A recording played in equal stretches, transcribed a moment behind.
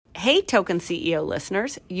Hey, Token CEO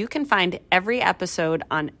listeners, you can find every episode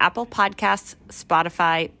on Apple Podcasts,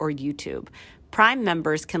 Spotify, or YouTube. Prime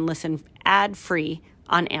members can listen ad-free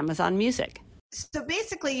on Amazon Music. So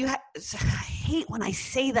basically, I hate when I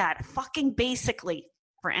say that, fucking basically.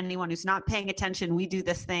 For anyone who's not paying attention, we do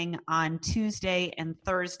this thing on Tuesday and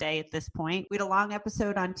Thursday at this point. We had a long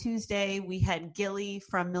episode on Tuesday. We had Gilly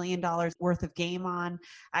from $1 Million Worth of Game on.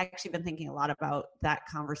 I actually been thinking a lot about that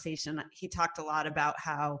conversation. He talked a lot about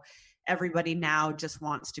how everybody now just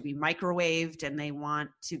wants to be microwaved and they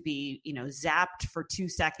want to be, zapped for 2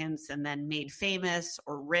 seconds and then made famous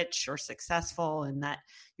or rich or successful, and that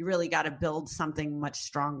you really got to build something much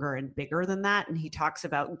stronger and bigger than that. And he talks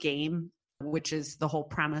about game, which is the whole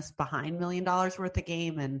premise behind $1 Million Worth of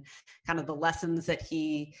Game, and kind of the lessons that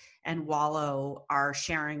he and Wallow are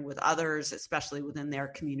sharing with others, especially within their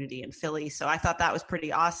community in Philly. So I thought that was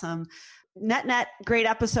pretty awesome. Net, great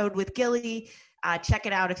episode with Gilly. Check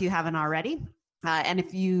it out if you haven't already. And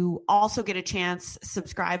if you also get a chance,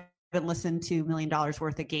 subscribe and listen to $1 Million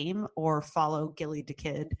Worth of Game, or follow Gilly the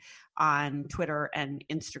Kid on Twitter and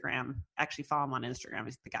Instagram. Actually, follow him on Instagram.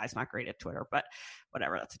 The guy's not great at Twitter, but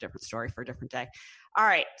whatever. That's a different story for a different day. All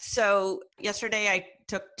right. So yesterday I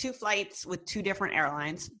took 2 flights with 2 different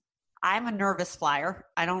airlines. I'm a nervous flyer.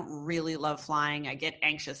 I don't really love flying. I get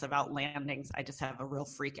anxious about landings. I just have a real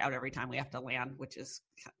freak out every time we have to land, which is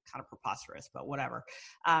kind of preposterous, but whatever.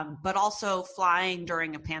 But also flying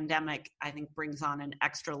during a pandemic, I think brings on an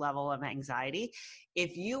extra level of anxiety.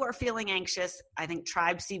 If you are feeling anxious, I think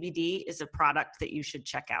Tribe CBD is a product that you should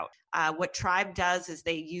check out. What Tribe does is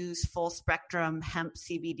they use full spectrum hemp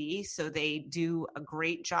CBD. So they do a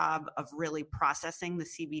great job of really processing the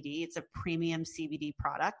CBD. It's a premium CBD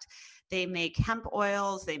product. They make hemp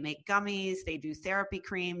oils, they make gummies, they do therapy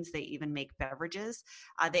creams, they even make beverages.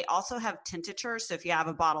 They also have tinctures. So if you have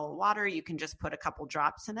a bottle of water, you can just put a couple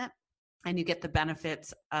drops in it and you get the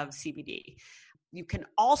benefits of CBD. You can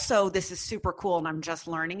also, this is super cool and I'm just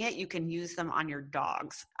learning it, you can use them on your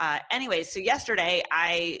dogs. Anyway, so yesterday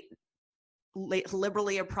I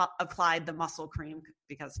liberally applied the muscle cream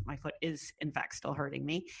because my foot is in fact still hurting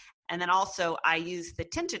me. And then also I used the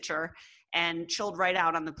tincture and chilled right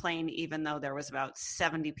out on the plane, even though there was about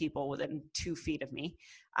 70 people within 2 feet of me.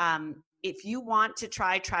 If you want to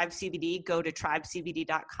try Tribe CBD, go to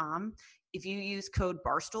tribecbd.com. If you use code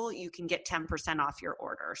Barstool, you can get 10% off your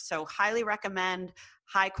order. So highly recommend,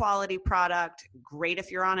 high quality product, great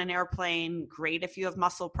if you're on an airplane, great if you have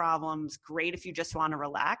muscle problems, great if you just want to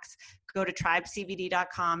relax. Go to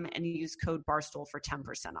tribecbd.com and use code Barstool for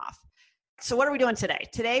 10% off. So what are we doing today?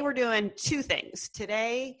 Today we're doing 2 things.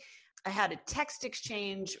 Today I had a text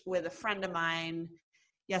exchange with a friend of mine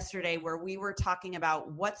yesterday where we were talking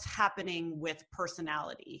about what's happening with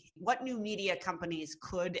personality, what new media companies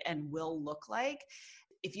could and will look like.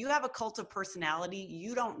 If you have a cult of personality,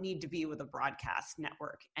 you don't need to be with a broadcast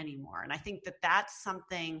network anymore. And I think that that's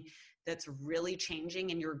something that's really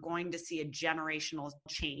changing, and you're going to see a generational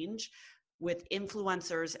change with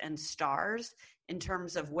influencers and stars in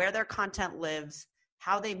terms of where their content lives,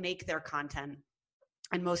 how they make their content,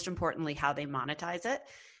 and most importantly, how they monetize it.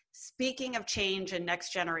 Speaking of change and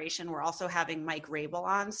next generation, we're also having Mike Rabel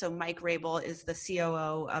on. So Mike Rabel is the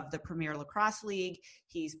COO of the Premier Lacrosse League.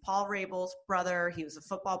 He's Paul Rabel's brother. He was a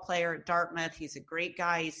football player at Dartmouth. He's a great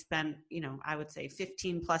guy. He spent, I would say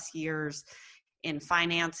 15 plus years in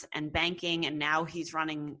finance and banking. And now he's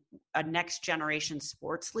running a next generation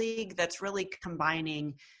sports league that's really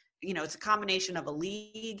combining, it's a combination of a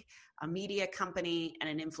league, a media company, and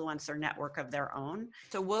an influencer network of their own.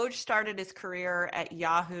 So Woj started his career at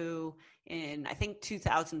Yahoo in, I think,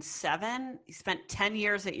 2007. He spent 10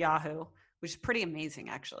 years at Yahoo, which is pretty amazing,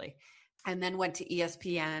 actually, and then went to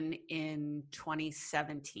ESPN in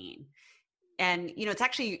 2017. And, it's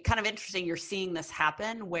actually kind of interesting. You're seeing this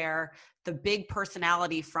happen where the big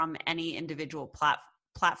personality from any individual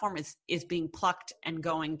platform is being plucked and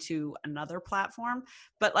going to another platform.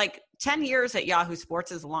 But 10 years at Yahoo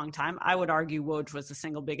Sports is a long time. I would argue Woj was the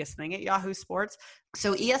single biggest thing at Yahoo Sports.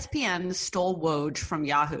 So ESPN stole Woj from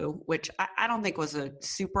Yahoo, which I don't think was a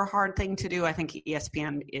super hard thing to do. I think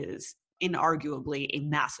ESPN is inarguably a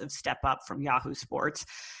massive step up from Yahoo Sports.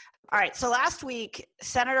 All right, so last week,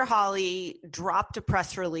 Senator Hawley dropped a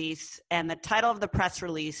press release, and the title of the press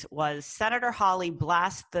release was Senator Hawley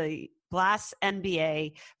blasts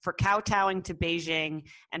NBA for kowtowing to Beijing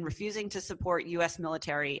and refusing to support U.S.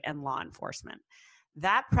 military and law enforcement.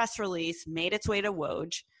 That press release made its way to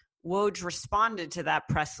Woj. Woj responded to that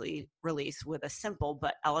press release with a simple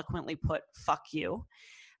but eloquently put, "Fuck you."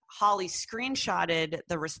 Hawley screenshotted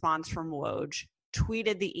the response from Woj,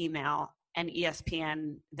 tweeted the email, and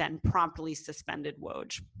ESPN then promptly suspended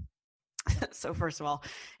Woj. So first of all,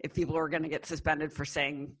 if people were going to get suspended for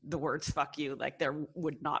saying the words "fuck you," like there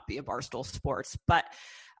would not be a Barstool Sports. But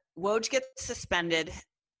Woj gets suspended.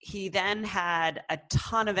 He then had a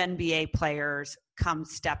ton of NBA players come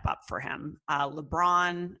step up for him.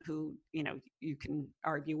 LeBron, who, you can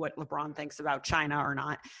argue what LeBron thinks about China or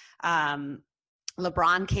not.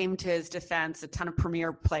 LeBron came to his defense. A ton of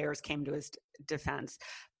premier players came to his defense.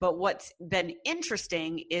 But what's been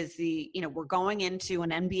interesting is we're going into an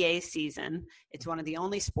NBA season. It's one of the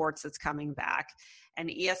only sports that's coming back. And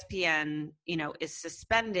ESPN, is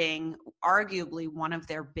suspending arguably one of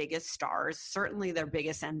their biggest stars, certainly their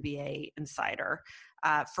biggest NBA insider,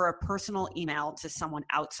 for a personal email to someone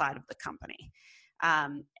outside of the company.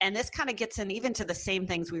 And this kind of gets in even to the same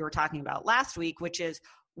things we were talking about last week, which is,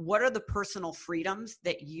 what are the personal freedoms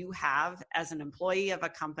that you have as an employee of a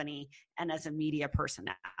company and as a media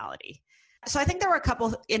personality? So I think there were a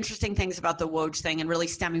couple interesting things about the Woj thing, and really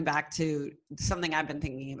stemming back to something I've been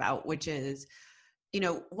thinking about, which is,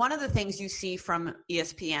 one of the things you see from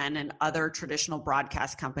ESPN and other traditional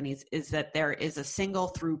broadcast companies is that there is a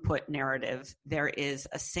single throughput narrative. There is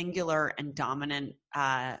a singular and dominant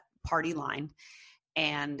party line.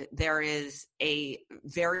 And there is a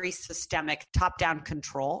very systemic top-down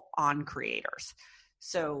control on creators.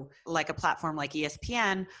 So like a platform like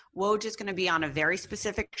ESPN, Woj is going to be on a very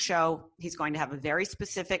specific show. He's going to have a very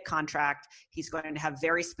specific contract. He's going to have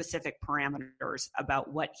very specific parameters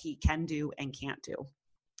about what he can do and can't do.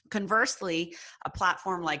 Conversely, a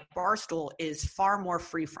platform like Barstool is far more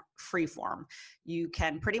free form. You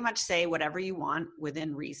can pretty much say whatever you want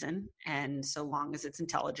within reason, and so long as it's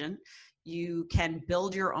intelligent. You can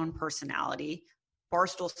build your own personality.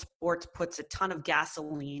 Barstool Sports puts a ton of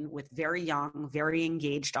gasoline with very young, very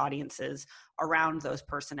engaged audiences around those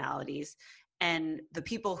personalities. And the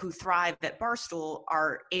people who thrive at Barstool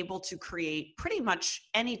are able to create pretty much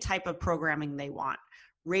any type of programming they want.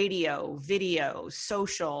 Radio, video,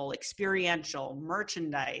 social, experiential,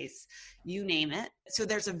 merchandise, you name it. So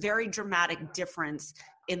there's a very dramatic difference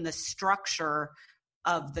in the structure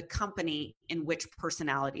of the company in which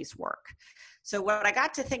personalities work. So what I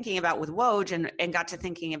got to thinking about with Woj and got to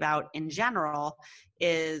thinking about in general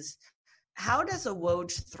is, how does a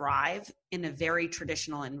Woj thrive in a very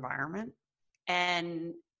traditional environment?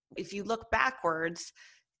 And if you look backwards,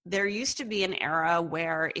 there used to be an era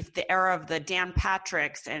where, if the era of the Dan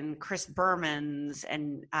Patricks and Chris Bermans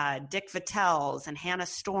and Dick Vitales and Hannah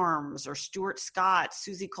Storms or Stuart Scott,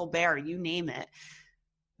 Susie Colbert, you name it,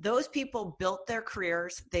 those people built their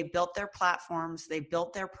careers, they built their platforms, they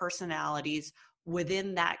built their personalities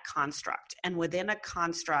within that construct, and within a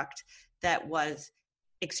construct that was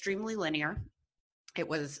extremely linear. It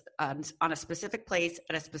was on a specific place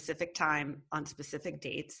at a specific time on specific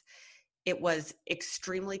dates. It was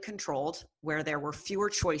extremely controlled, where there were fewer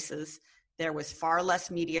choices. There was far less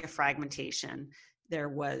media fragmentation. There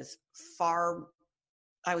was far,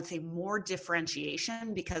 I would say, more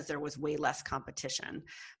differentiation because there was way less competition.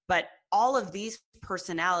 But all of these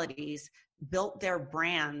personalities built their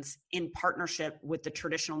brands in partnership with the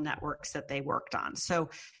traditional networks that they worked on. So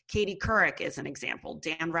Katie Couric is an example.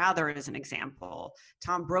 Dan Rather is an example.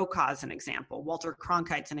 Tom Brokaw is an example. Walter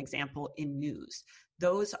Cronkite's an example in news.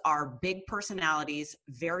 Those are big personalities,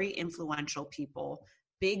 very influential people,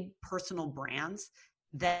 big personal brands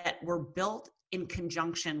that were built in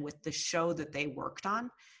conjunction with the show that they worked on.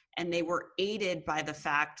 And they were aided by the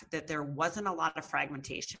fact that there wasn't a lot of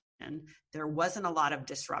fragmentation, there wasn't a lot of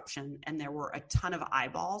disruption, and there were a ton of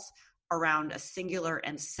eyeballs around a singular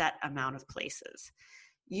and set amount of places.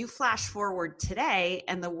 You flash forward today,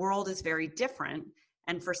 and the world is very different.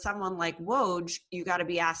 And for someone like Woj, you got to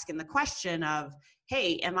be asking the question of,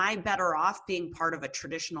 hey, am I better off being part of a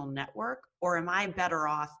traditional network, or am I better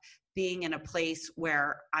off being in a place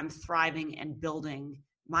where I'm thriving and building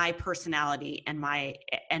my personality and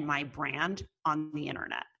my brand on the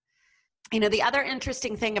internet? The other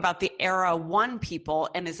interesting thing about the Era One people,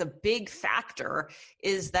 and is a big factor,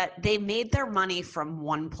 is that they made their money from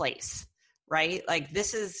one place, right? Like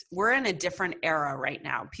we're in a different era right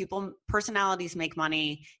now. Personalities make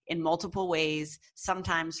money in multiple ways,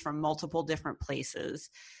 sometimes from multiple different places,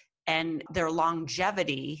 and their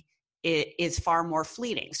longevity is far more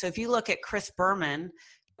fleeting. So if you look at Chris Berman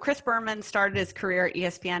started his career at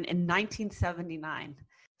ESPN in 1979.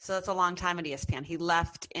 So that's a long time at ESPN. He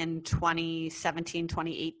left in 2017,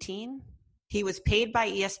 2018. He was paid by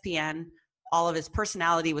ESPN. All of his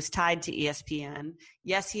personality was tied to ESPN.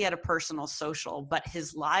 Yes, he had a personal social, but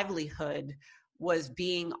his livelihood was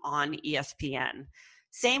being on ESPN.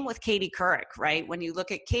 Same with Katie Couric, right? When you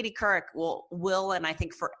look at Katie Couric, will and I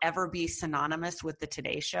think forever be synonymous with the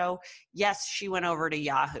Today Show. Yes, she went over to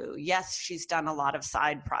Yahoo. Yes, she's done a lot of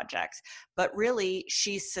side projects, but really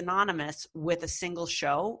she's synonymous with a single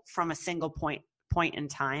show from a single point in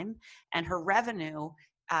time, and her revenue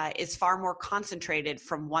is far more concentrated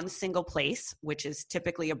from one single place, which is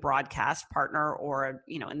typically a broadcast partner or,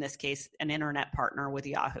 in this case, an internet partner with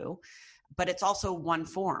Yahoo. But it's also one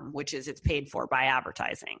form, which is it's paid for by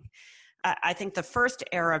advertising. I think the first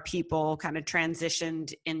era people kind of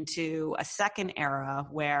transitioned into a second era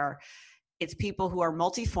where it's people who are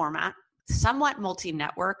multi-format, somewhat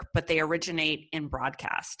multi-network, but they originate in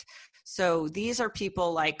broadcast. So these are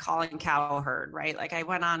people like Colin Cowherd, right? Like I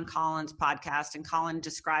went on Colin's podcast and Colin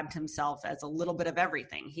described himself as a little bit of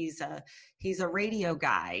everything. He's a radio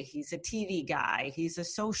guy. He's a TV guy. He's a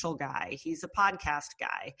social guy. He's a podcast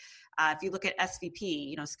guy. If you look at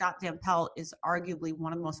SVP, Scott Van Pelt is arguably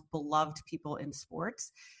one of the most beloved people in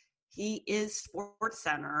sports. He is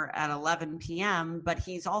SportsCenter at 11 p.m., but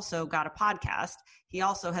he's also got a podcast. He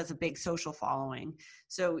also has a big social following.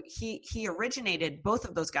 So he originated, both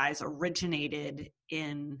of those guys originated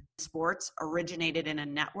in sports, originated in a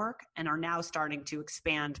network, and are now starting to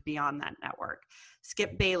expand beyond that network.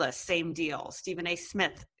 Skip Bayless, same deal. Stephen A.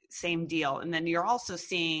 Smith, same deal. And then you're also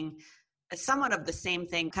seeing somewhat of the same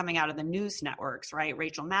thing coming out of the news networks, right?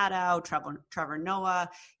 Rachel Maddow, Trevor Noah.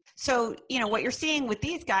 So, what you're seeing with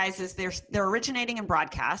these guys is they're originating in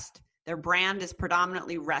broadcast. Their brand is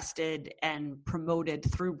predominantly rested and promoted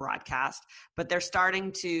through broadcast, but they're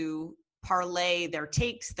starting to parlay their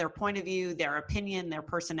takes, their point of view, their opinion, their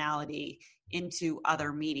personality into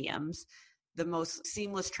other mediums. The most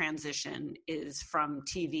seamless transition is from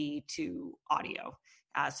TV to audio.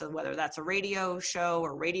 So whether that's a radio show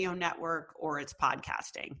or radio network or it's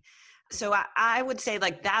podcasting. So I would say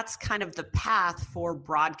that's kind of the path for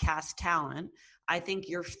broadcast talent. I think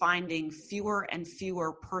you're finding fewer and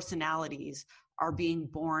fewer personalities are being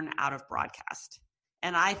born out of broadcast.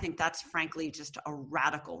 And I think that's frankly just a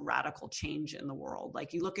radical change in the world.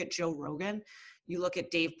 Like you look at Joe Rogan, you look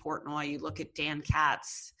at Dave Portnoy, you look at Dan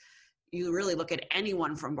Katz, you really look at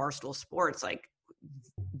anyone from Barstool Sports, like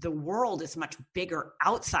the world is much bigger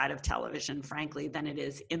outside of television, frankly, than it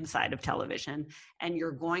is inside of television. And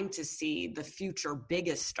you're going to see the future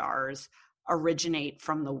biggest stars originate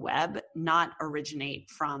from the web, not originate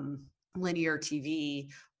from linear TV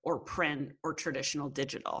or print or traditional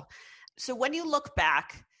digital. So when you look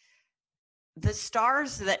back, the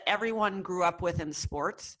stars that everyone grew up with in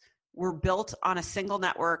sports were built on a single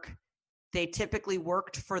network. They typically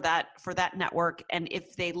worked for that network. And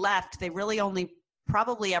if they left, they really only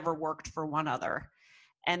probably ever worked for one other.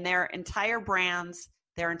 And their entire brands,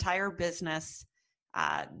 their entire business,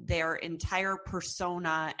 their entire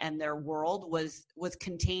persona and their world was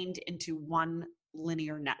contained into one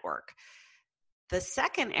linear network. The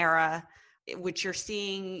second era, which you're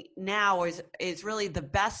seeing now, is really the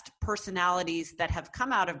best personalities that have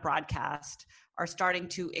come out of broadcast are starting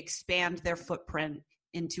to expand their footprint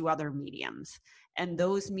into other mediums. And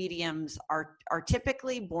those mediums are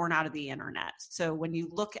typically born out of the internet. So when you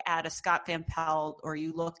look at a Scott Van Pelt or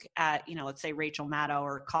you look at, let's say Rachel Maddow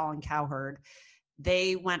or Colin Cowherd,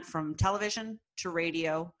 they went from television to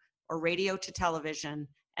radio or radio to television,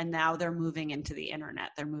 and now they're moving into the internet.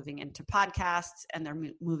 They're moving into podcasts and they're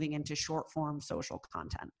moving into short form social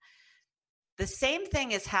content. The same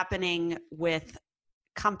thing is happening with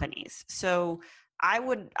companies. So I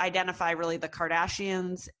would identify really the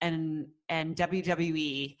Kardashians and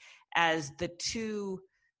WWE as the two.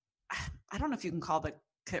 I don't know if you can call the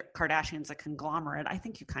Kardashians a conglomerate. I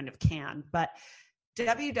think you kind of can, but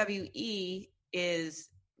WWE is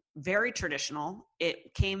very traditional.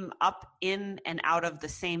 It came up in and out of the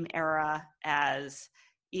same era as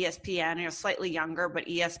ESPN, slightly younger, but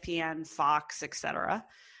ESPN, Fox, etc.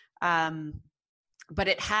 But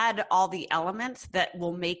it had all the elements that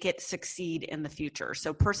will make it succeed in the future.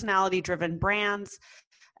 So personality-driven brands,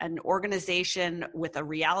 an organization with a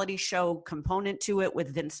reality show component to it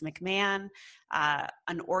with Vince McMahon,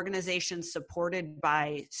 an organization supported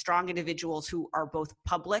by strong individuals who are both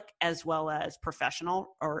public as well as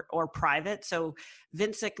professional or private. So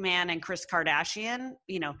Vince McMahon and Kris Kardashian,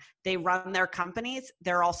 they run their companies.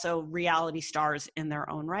 They're also reality stars in their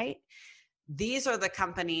own right. These are the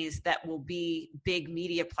companies that will be big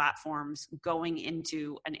media platforms going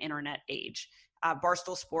into an internet age.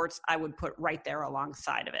 Barstool Sports, I would put right there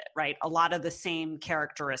alongside of it, right? A lot of the same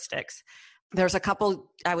characteristics. There's a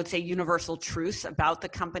couple, I would say, universal truths about the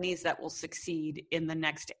companies that will succeed in the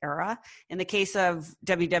next era. In the case of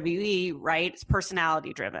WWE, right, it's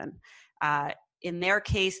personality driven. In their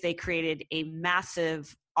case, they created a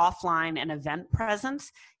massive offline and event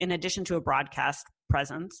presence in addition to a broadcast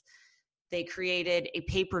presence. They created a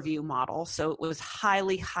pay-per-view model, so it was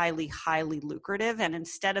highly, highly, highly lucrative. And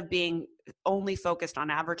instead of being only focused on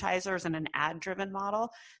advertisers and an ad-driven model,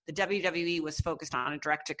 the WWE was focused on a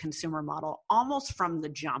direct-to-consumer model almost from the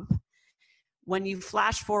jump. When you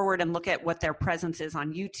flash forward and look at what their presence is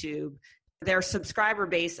on YouTube, their subscriber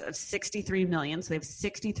base of 63 million, so they have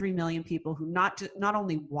 63 million people who not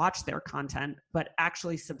only watch their content, but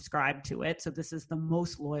actually subscribe to it. So this is the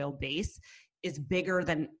most loyal base, is bigger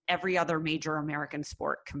than every other major American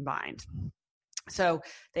sport combined. So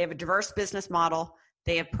they have a diverse business model.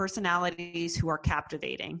 They have personalities who are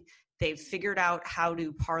captivating. They've figured out how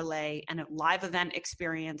to parlay a live event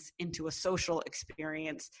experience into a social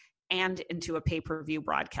experience and into a pay-per-view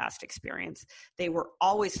broadcast experience. They were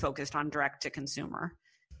always focused on direct to consumer.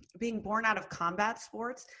 Being born out of combat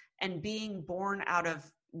sports and being born out of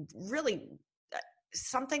really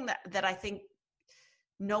something that I think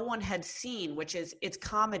no one had seen, which is it's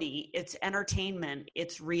comedy, it's entertainment,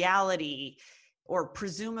 it's reality, or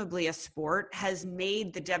presumably a sport, has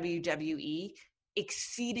made the WWE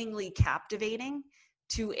exceedingly captivating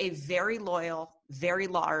to a very loyal, very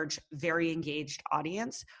large, very engaged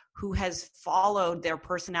audience who has followed their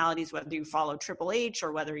personalities, whether you follow Triple H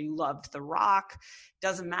or whether you loved The Rock,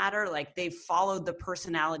 doesn't matter. Like, they've followed the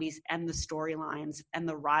personalities and the storylines and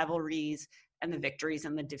the rivalries and the victories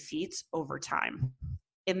and the defeats over time.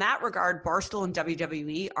 In that regard, Barstool and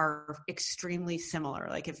WWE are extremely similar.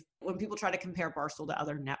 Like, when people try to compare Barstool to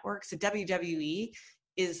other networks, the WWE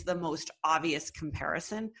is the most obvious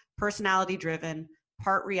comparison. Personality driven,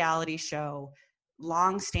 part reality show,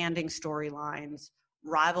 long-standing storylines,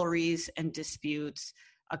 rivalries and disputes,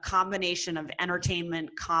 a combination of entertainment,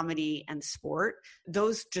 comedy, and sport.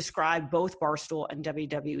 Those describe both Barstool and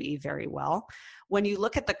WWE very well. When you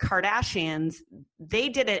look at the Kardashians, they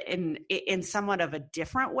did it in somewhat of a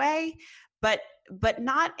different way, but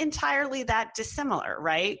not entirely that dissimilar,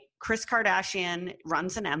 right? Kris Kardashian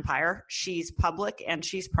runs an empire. She's public and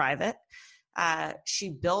she's private. She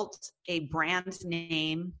built a brand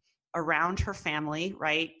name around her family,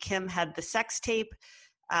 right? Kim had the sex tape.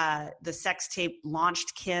 The sex tape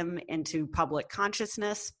launched Kim into public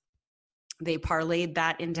consciousness. They parlayed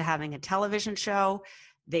that into having a television show.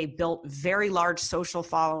 They built very large social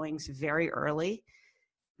followings very early.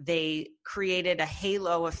 They created a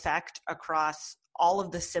halo effect across all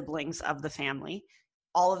of the siblings of the family.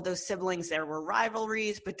 All of those siblings, there were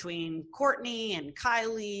rivalries between Kourtney and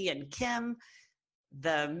Kylie and Kim.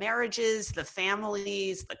 The marriages, the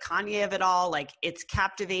families, the Kanye of it all, like, it's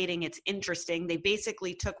captivating, it's interesting. They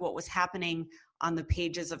basically took what was happening on the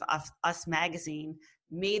pages of Us magazine,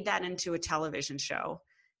 made that into a television show,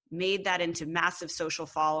 made that into massive social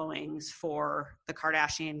followings for the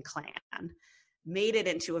Kardashian clan, made it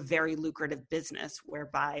into a very lucrative business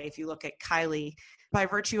whereby, if you look at Kylie, by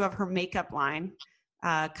virtue of her makeup line,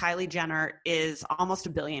 Kylie Jenner is almost a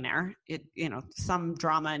billionaire. Some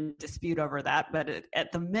drama and dispute over that, but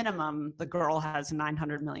at the minimum, the girl has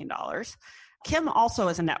 $900 million. Kim also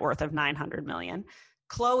has a net worth of $900 million.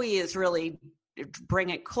 Khloe is really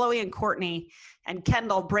Khloe and Kourtney and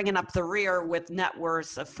Kendall bringing up the rear with net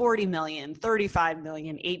worths of $40 million, $35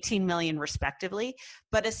 million, $18 million respectively.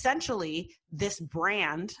 But essentially, this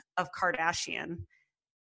brand of Kardashian,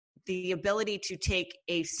 the ability to take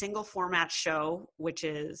a single format show, which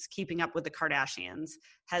is Keeping Up with the Kardashians,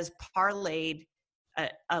 has parlayed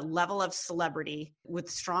a level of celebrity with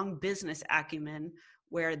strong business acumen,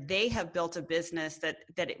 where they have built a business that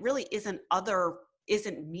it really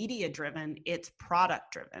isn't media driven, it's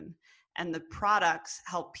product driven. And the products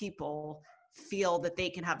help people feel that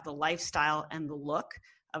they can have the lifestyle and the look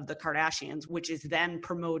of the Kardashians, which is then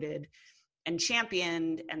promoted and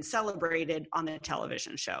championed and celebrated on the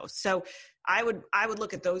television show. So I would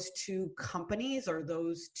look at those two companies or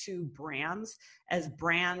those two brands as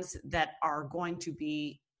brands that are going to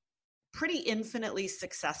be pretty infinitely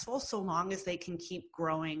successful so long as they can keep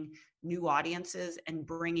growing new audiences and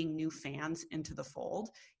bringing new fans into the fold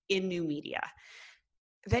in new media.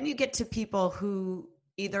 Then you get to people who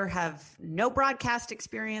either have no broadcast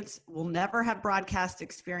experience, will never have broadcast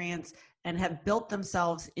experience, and have built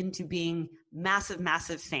themselves into being massive,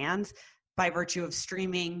 massive fans by virtue of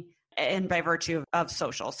streaming and by virtue of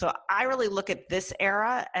social. So I really look at this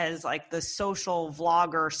era as like the social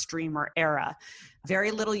vlogger streamer era.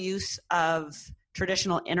 Very little use of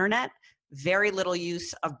traditional internet, very little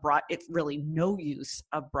use of really no use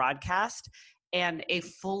of broadcast, and a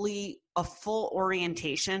fully a full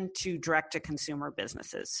orientation to direct-to-consumer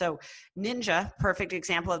businesses. So Ninja, perfect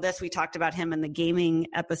example of this. We talked about him in the gaming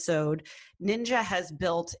episode. Ninja has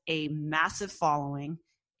built a massive following,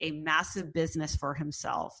 a massive business for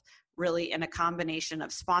himself, really in a combination of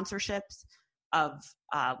sponsorships, of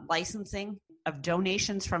licensing, of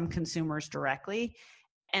donations from consumers directly,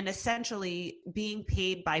 and essentially being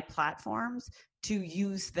paid by platforms to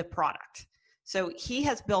use the product. So he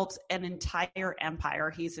has built an entire empire.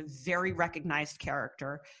 He's a very recognized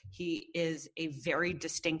character. He is a very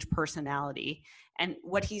distinct personality. And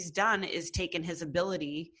what he's done is taken his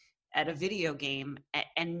ability at a video game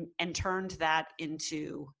and turned that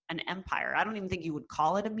into an empire. I don't even think you would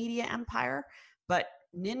call it a media empire, but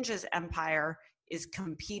Ninja's empire is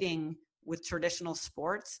competing with traditional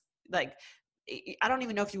sports. Like, I don't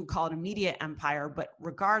even know if you would call it a media empire, but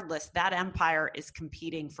regardless, that empire is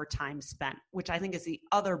competing for time spent, which I think is the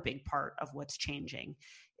other big part of what's changing,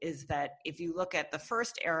 is that if you look at the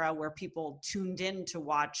first era where people tuned in to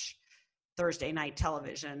watch Thursday night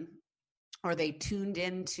television, or they tuned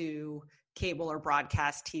into cable or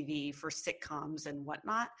broadcast TV for sitcoms and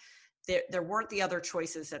whatnot, there weren't the other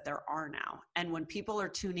choices that there are now. And when people are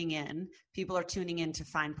tuning in to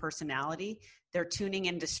find personality. They're tuning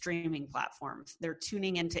into streaming platforms. They're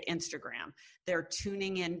tuning into Instagram. They're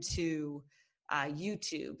tuning into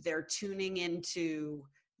YouTube. They're tuning into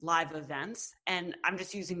live events. And I'm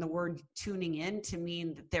just using the word tuning in to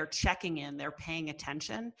mean that they're checking in, they're paying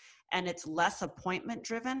attention, and it's less appointment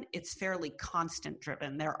driven. It's fairly constant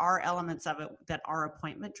driven. There are elements of it that are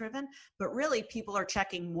appointment driven, but really people are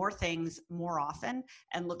checking more things more often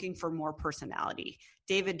and looking for more personality.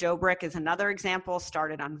 David Dobrik is another example,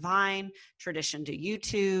 started on Vine, transitioned to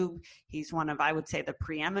YouTube. He's one of, I would say, the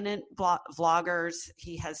preeminent vloggers.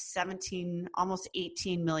 He has 17, almost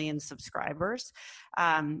 18 million subscribers.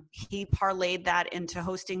 He parlayed that into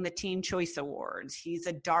hosting the Teen Choice Awards. He's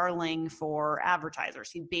a darling for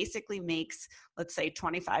advertisers. He basically makes, let's say,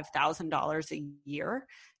 $25,000 a year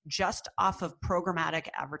just off of programmatic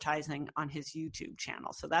advertising on his YouTube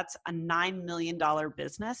channel. So that's a $9 million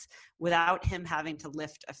business without him having to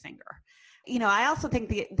lift a finger. You know, I also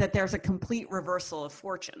think that there's a complete reversal of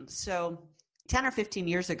fortune. So 10 or 15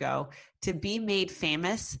 years ago, to be made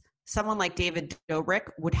famous, someone like David Dobrik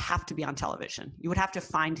would have to be on television. You would have to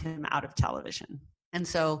find him out of television. And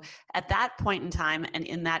so at that point in time and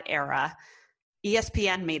in that era,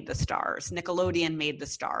 ESPN made the stars, Nickelodeon made the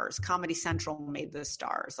stars, Comedy Central made the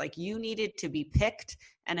stars. Like, you needed to be picked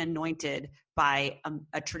and anointed by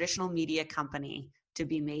a traditional media company to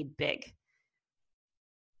be made big.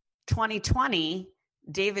 2020,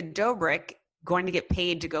 David Dobrik going to get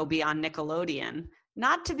paid to go be on Nickelodeon,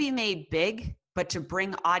 not to be made big, but to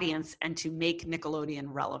bring audience and to make Nickelodeon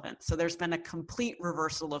relevant. So there's been a complete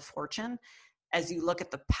reversal of fortune. As you look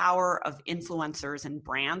at the power of influencers and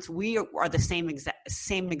brands, we are the same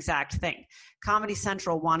exact thing. Comedy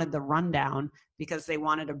Central wanted the Rundown because they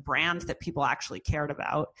wanted a brand that people actually cared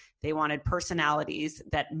about. They wanted personalities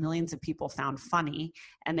that millions of people found funny,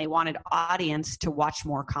 and they wanted audience to watch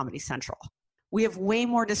more Comedy Central. We have way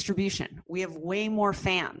more distribution. We have way more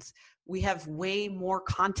fans. We have way more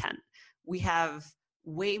content. We have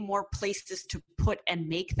way more places to put and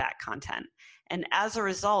make that content. And as a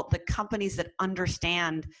result, the companies that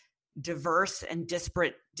understand diverse and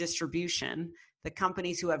disparate distribution, the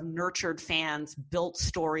companies who have nurtured fans, built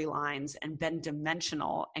storylines, and been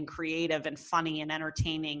dimensional and creative and funny and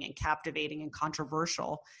entertaining and captivating and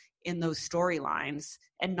controversial in those storylines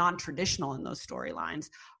and non-traditional in those storylines,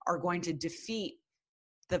 are going to defeat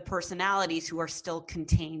the personalities who are still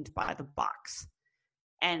contained by the box.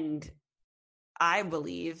 And I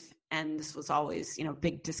believe, and this was always,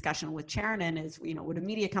 big discussion with Chernin, is, would a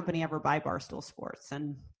media company ever buy Barstool Sports?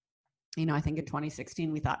 And, I think in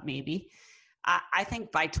 2016, we thought maybe. I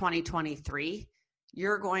think by 2023,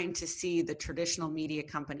 you're going to see the traditional media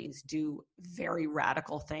companies do very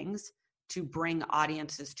radical things to bring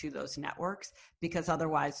audiences to those networks, because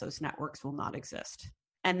otherwise those networks will not exist.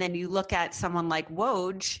 And then you look at someone like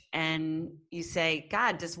Woj and you say,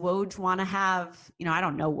 God, does Woj want to have, I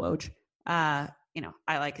don't know Woj. I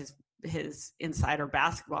like his insider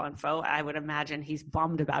basketball info. I would imagine he's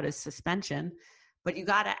bummed about his suspension, but you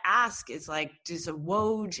got to ask, is like, does a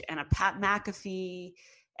Woj and a Pat McAfee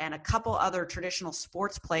and a couple other traditional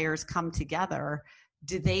sports players come together?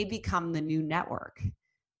 Do they become the new network?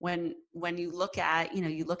 When you look at,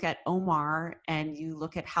 you look at Omar and you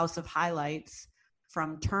look at House of Highlights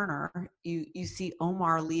from Turner, you see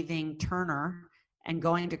Omar leaving Turner and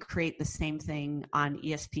going to create the same thing on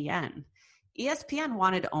ESPN. ESPN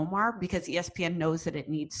wanted Omar because ESPN knows that it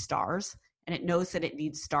needs stars, and it knows that it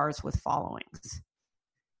needs stars with followings.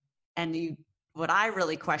 And what I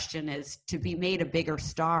really question is, to be made a bigger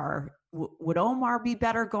star, would Omar be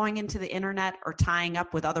better going into the internet or tying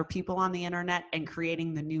up with other people on the internet and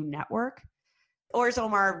creating the new network? Or is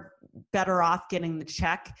Omar better off getting the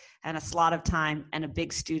check and a slot of time and a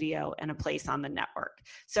big studio and a place on the network?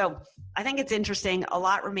 So I think it's interesting. A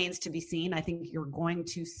lot remains to be seen. I think you're going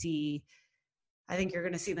to see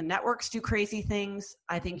the networks do crazy things.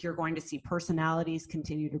 I think you're going to see personalities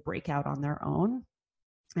continue to break out on their own.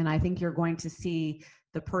 And I think you're going to see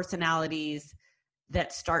the personalities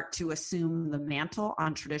that start to assume the mantle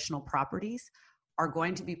on traditional properties are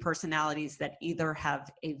going to be personalities that either have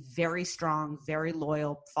a very strong, very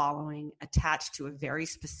loyal following attached to a very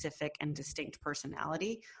specific and distinct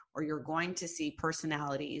personality, or you're going to see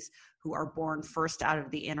personalities who are born first out of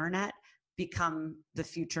the internet become the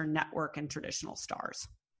future network and traditional stars.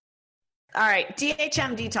 All right,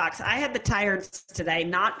 DHM Detox. I had the tired's today,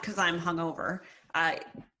 not because I'm hungover,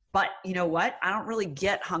 but you know what? I don't really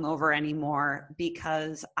get hungover anymore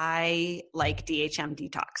because I like DHM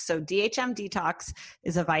Detox. So DHM Detox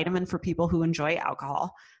is a vitamin for people who enjoy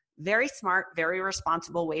alcohol. Very smart, very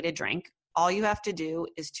responsible way to drink. All you have to do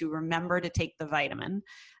is to remember to take the vitamin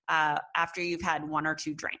after you've had 1 or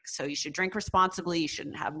 2 drinks. So you should drink responsibly. You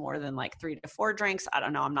shouldn't have more than like 3 to 4 drinks. I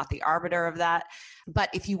don't know. I'm not the arbiter of that. But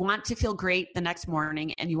if you want to feel great the next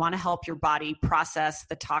morning and you want to help your body process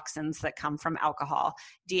the toxins that come from alcohol,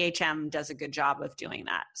 DHM does a good job of doing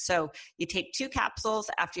that. So you take 2 capsules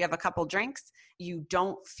after you have a couple drinks. You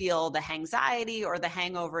don't feel the anxiety or the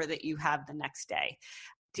hangover that you have the next day.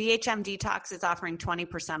 DHM Detox is offering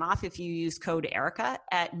 20% off if you use code Erica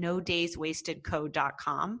at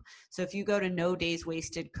nodayswastedco.com. So if you go to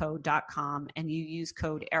nodayswastedco.com and you use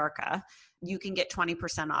code Erica, you can get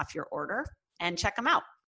 20% off your order and check them out.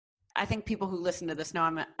 I think people who listen to this know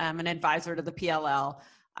I'm an advisor to the PLL.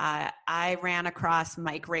 I ran across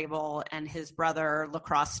Mike Rabel and his brother,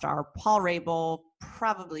 lacrosse star Paul Rabel,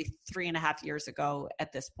 probably 3.5 years ago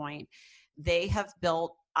at this point. They have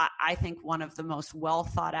built, I think, one of the most well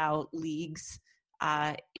thought out leagues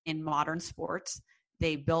in modern sports.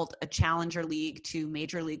 They built a challenger league to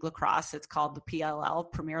Major League Lacrosse. It's called the PLL,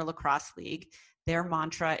 Premier Lacrosse League. Their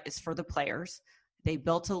mantra is for the players. They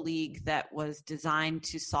built a league that was designed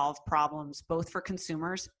to solve problems both for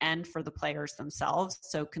consumers and for the players themselves.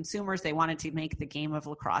 So consumers, they wanted to make the game of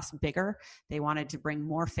lacrosse bigger. They wanted to bring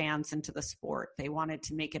more fans into the sport. They wanted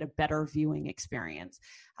to make it a better viewing experience.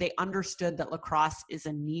 They understood that lacrosse is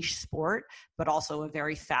a niche sport, but also a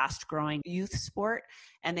very fast-growing youth sport.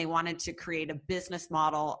 And they wanted to create a business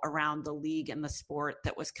model around the league and the sport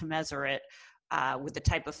that was commensurate with the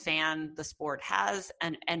type of fan the sport has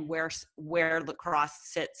and where lacrosse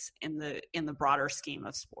sits in the broader scheme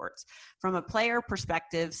of sports. From a player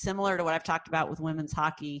perspective, similar to what I've talked about with women's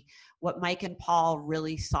hockey, what Mike and Paul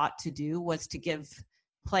really sought to do was to give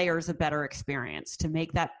players a better experience, to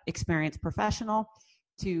make that experience professional,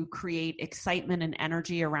 to create excitement and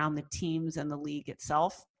energy around the teams and the league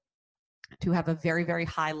itself, to have a very, very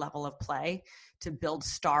high level of play, to build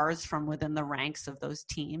stars from within the ranks of those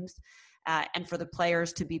teams. And for the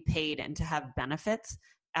players to be paid and to have benefits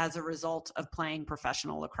as a result of playing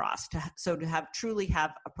professional lacrosse, to truly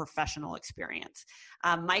have a professional experience.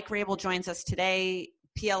 Mike Rabel joins us today.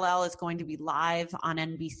 PLL is going to be live on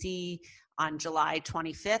NBC on July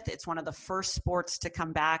 25th. It's one of the first sports to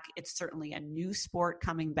come back. It's certainly a new sport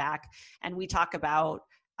coming back. And we talk about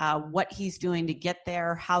what he's doing to get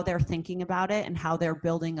there, how they're thinking about it, and how they're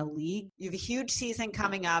building a league. You have a huge season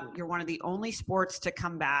coming up. You're one of the only sports to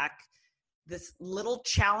come back. This little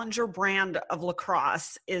challenger brand of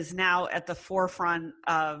lacrosse is now at the forefront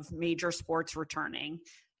of major sports returning.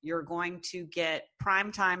 You're going to get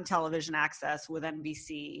primetime television access with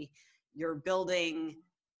NBC. You're building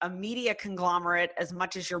a media conglomerate as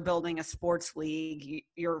much as you're building a sports league.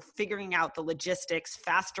 You're figuring out the logistics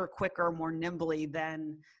faster, quicker, more nimbly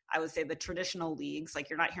than, I would say, the traditional leagues. Like,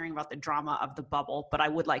 you're not hearing about the drama of the bubble, but I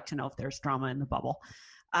would like to know if there's drama in the bubble.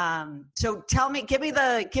 So tell me, give me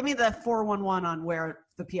the 411 on where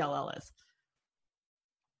the PLL is.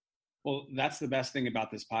 Well, that's the best thing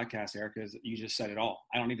about this podcast, Erica, is that you just said it all.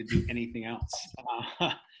 I don't need to do anything else.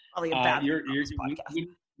 Probably a bad podcast.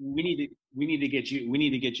 We need to get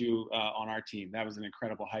you on our team. That was an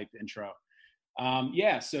incredible hype intro.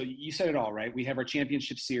 So you said it all, right? We have our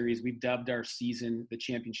championship series. We've dubbed our season the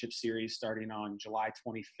championship series starting on July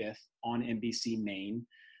 25th on NBC Maine.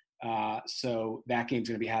 So that game's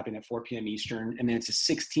going to be happening at 4 p.m. Eastern. And then it's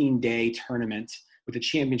a 16-day tournament with a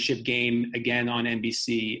championship game again on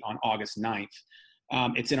NBC on August 9th.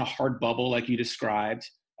 It's in a hard bubble like you described.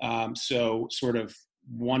 So sort of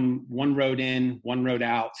one road in, one road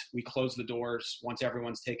out. We close the doors once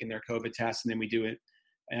everyone's taken their COVID test, and then we do it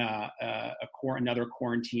another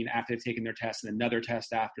quarantine after they've taken their test, and another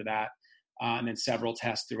test after that, and then several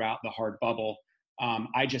tests throughout the hard bubble.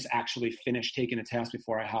 I just actually finished taking a test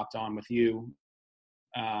before I hopped on with you.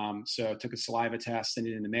 So I took a saliva test, sent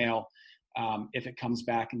it in the mail. If it comes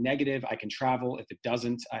back negative, I can travel. If it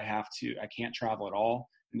doesn't, I can't travel at all.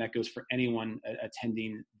 And that goes for anyone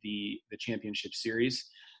attending the championship series.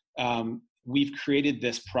 We've created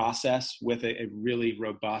this process with a really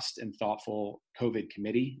robust and thoughtful COVID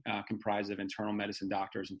committee comprised of internal medicine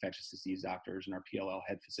doctors, infectious disease doctors, and our PLL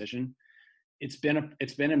head physician. It's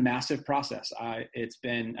been a massive process. It's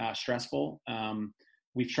been stressful.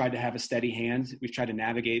 We've tried to have a steady hand. We've tried to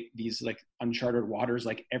navigate these like uncharted waters,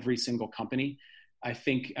 like every single company. I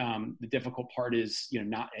think the difficult part is,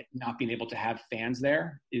 not being able to have fans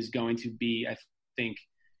there is going to be, I think,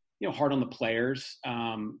 hard on the players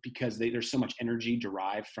because there's so much energy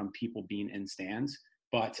derived from people being in stands.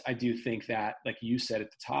 But I do think that, like you said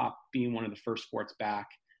at the top, being one of the first sports back,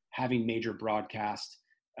 having major broadcast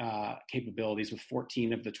capabilities with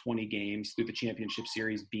 14 of the 20 games through the championship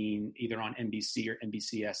series being either on NBC or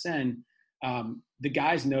NBCSN, the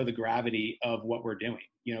guys know the gravity of what we're doing.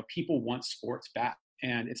 People want sports back,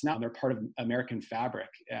 and it's not, they're part of American fabric.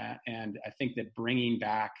 And I think that bringing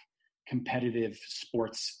back competitive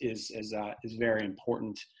sports is very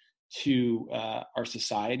important to our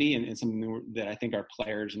society, and something that I think our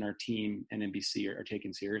players and our team and NBC are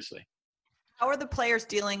taking seriously. How are the players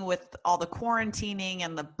dealing with all the quarantining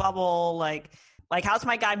and the bubble? Like how's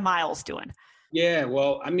my guy Miles doing? Yeah,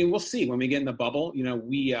 well, I mean, we'll see when we get in the bubble.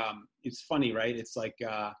 It's funny, right? It's like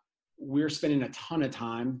we're spending a ton of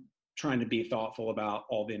time trying to be thoughtful about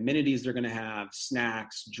all the amenities they're going to have,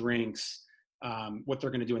 snacks, drinks, what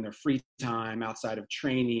they're going to do in their free time outside of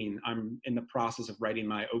training. I'm in the process of writing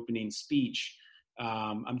my opening speech.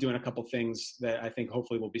 I'm doing a couple things that I think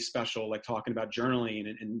hopefully will be special, like talking about journaling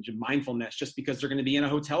and mindfulness, just because they're going to be in a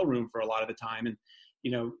hotel room for a lot of the time. And,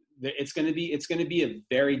 it's going to be a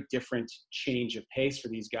very different change of pace for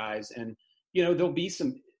these guys. And, there'll be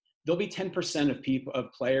 10%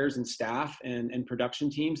 of players and staff and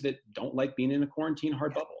production teams that don't like being in a quarantine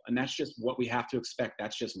hard bubble. And that's just what we have to expect.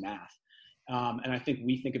 That's just math. And I think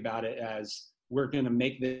we think about it as we're going to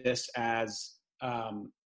make this as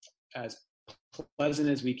pleasant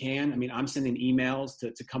as we can. I mean, I'm sending emails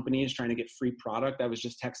to companies trying to get free product. I was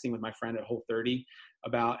just texting with my friend at Whole30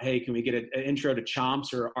 about, hey, can we get an intro to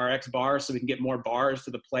Chomps or RX bars so we can get more bars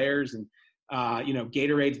to the players? And,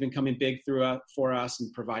 Gatorade's been coming big for us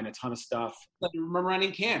and providing a ton of stuff. I remember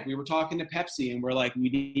running camp, we were talking to Pepsi and we're like, we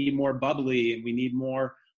need more bubbly and we need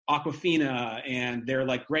more Aquafina. And they're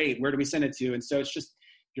like, great, where do we send it to? And so it's just,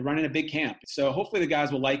 you're running a big camp. So hopefully the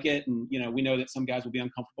guys will like it. And, we know that some guys will be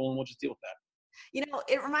uncomfortable and we'll just deal with that.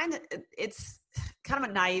 It's kind of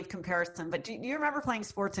a naive comparison, but do you remember playing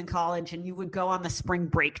sports in college and you would go on the spring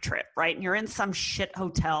break trip, right? And you're in some shit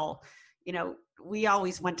hotel. We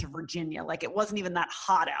always went to Virginia. Like, it wasn't even that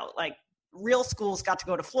hot out. Like, real schools got to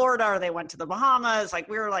go to Florida or they went to the Bahamas. Like,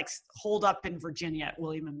 we were like holed up in Virginia at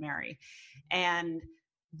William and Mary. And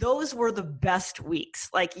those were the best weeks.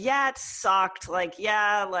 Like, yeah, it sucked. Like,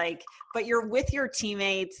 yeah, but you're with your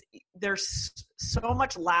teammates. There's so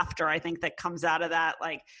much laughter, I think, that comes out of that.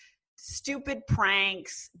 Like, stupid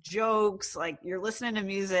pranks, jokes, like you're listening to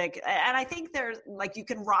music. And I think there's like, you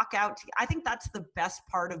can rock out. I think that's the best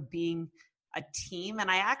part of being a team. And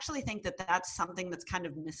I actually think that that's something that's kind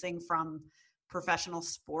of missing from professional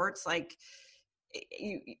sports. Like,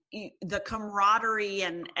 the camaraderie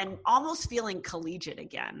and almost feeling collegiate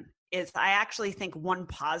again is, I actually think, one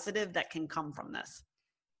positive that can come from this.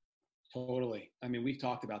 Totally. I mean, we've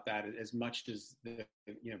talked about that as much as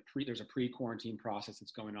there's a pre-quarantine process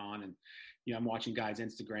that's going on, and I'm watching guys'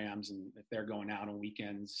 Instagrams, and if they're going out on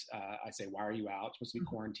weekends, I say, "Why are you out? It's supposed to be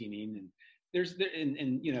quarantining." And there's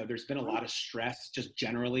been a lot of stress just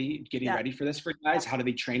generally getting ready for this for guys. How do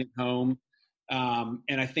they train at home?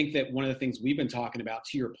 And I think that one of the things we've been talking about,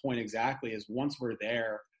 to your point exactly, is once we're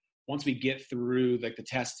there, once we get through like the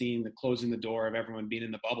testing, the closing the door of everyone being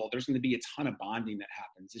in the bubble, there's going to be a ton of bonding that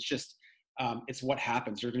happens. It's just, it's what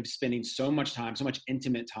happens. They're going to be spending so much time, so much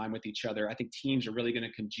intimate time with each other. I think teams are really going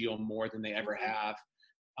to congeal more than they ever have.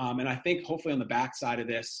 And I think hopefully on the backside of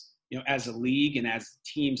this, as a league and as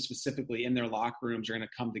teams specifically in their locker rooms are going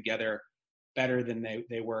to come together better than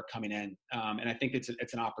they were coming in. And I think it's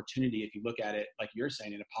an opportunity, if you look at it, like you're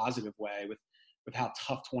saying, in a positive way with how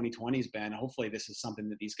tough 2020 has been. Hopefully this is something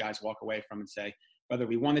that these guys walk away from and say, whether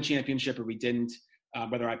we won the championship or we didn't,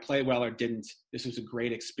 whether I play well or didn't, this was a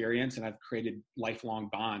great experience, and I've created lifelong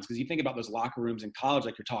bonds. Because you think about those locker rooms in college,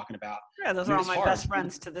 like you're talking about. Yeah, those are all my best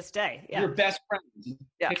friends to this day. Yeah. Your best friends.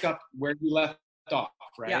 Pick up where you left off,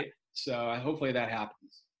 right? Yeah. So hopefully that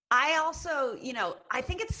happens. I also, I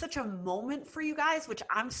think it's such a moment for you guys, which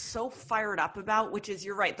I'm so fired up about, which is,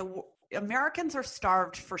 you're right. The Americans are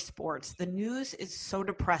starved for sports. The news is so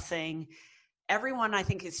depressing. Everyone, I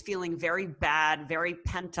think, is feeling very bad, very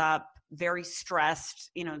pent up, very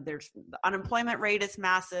stressed. There's the unemployment rate is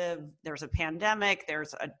massive. There's a pandemic.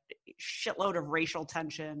 There's a shitload of racial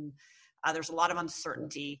tension. There's a lot of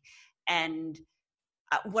uncertainty. And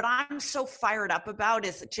what I'm so fired up about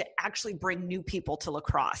is to actually bring new people to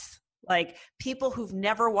lacrosse, like people who've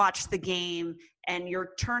never watched the game, and you're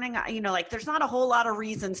turning, there's not a whole lot of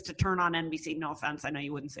reasons to turn on NBC. No offense. I know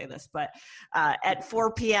you wouldn't say this, but at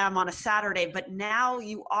 4 p.m. on a Saturday, but now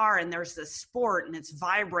you are, and there's this sport, and it's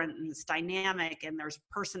vibrant, and it's dynamic, and there's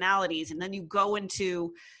personalities. And then you go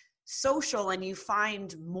into social and you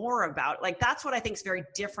find more about, that's what I think is very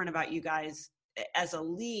different about you guys as a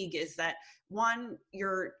league, is that one,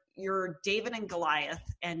 you're David and Goliath,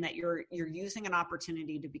 and that you're using an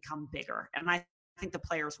opportunity to become bigger. And I think the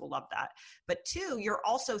players will love that. But two, you're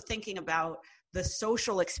also thinking about the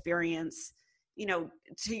social experience,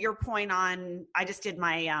 to your point on, I just did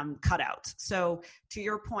my cutouts. So to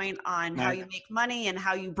your point on how you make money and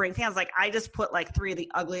how you bring fans, I just put 3 of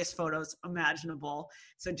the ugliest photos imaginable.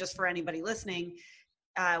 So just for anybody listening,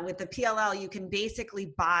 with the PLL, you can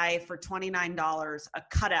basically buy for $29 a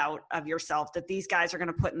cutout of yourself that these guys are going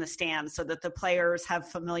to put in the stands, so that the players have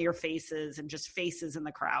familiar faces and just faces in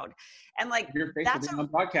the crowd. And your face that's on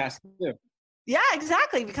podcast too. Yeah,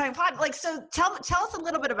 exactly. Becoming so tell us a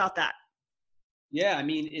little bit about that. Yeah, I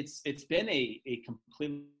mean, it's been a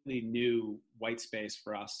completely new white space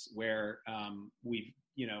for us, where we've,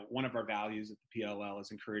 one of our values at the PLL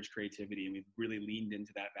is encourage creativity, and we've really leaned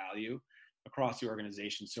into that value across the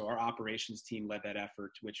organization. So our operations team led that effort,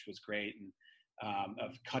 which was great, and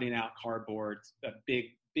of cutting out cardboard,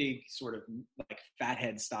 big sort of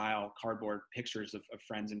fathead style cardboard pictures of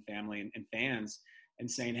friends and family and fans, and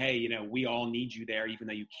saying, hey, we all need you there, even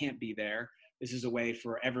though you can't be there. This is a way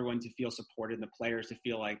for everyone to feel supported, and the players to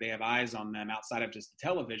feel like they have eyes on them outside of just the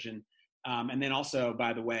television. And then also,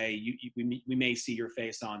 by the way, we may see your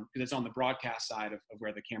face on, because it's on the broadcast side of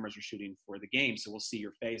where the cameras are shooting for the game. So we'll see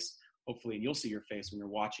your face, hopefully, and you'll see your face when you're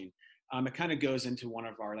watching. It kind of goes into one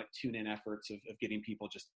of our tune-in efforts of getting people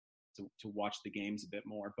just to watch the games a bit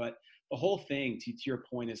more. But the whole thing, to your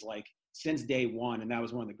point, is since day one, and that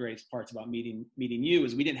was one of the greatest parts about meeting you,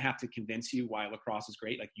 is we didn't have to convince you why lacrosse is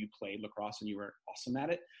great. You played lacrosse and you were awesome at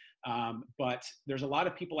it. But there's a lot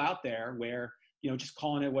of people out there where, just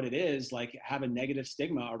calling it what it is, have a negative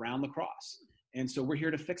stigma around lacrosse. And so we're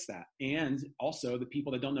here to fix that. And also the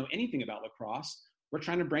people that don't know anything about lacrosse, we're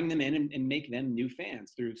trying to bring them in and make them new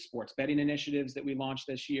fans through sports betting initiatives that we launched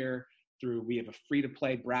this year. We have a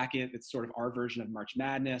free-to-play bracket that's sort of our version of March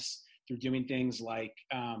Madness, through doing things like,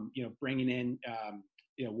 bringing in,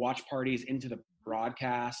 watch parties into the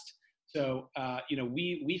broadcast. So,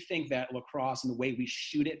 we think that lacrosse and the way we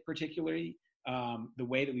shoot it, particularly, the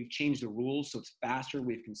way that we've changed the rules so it's faster,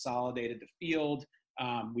 we've consolidated the field,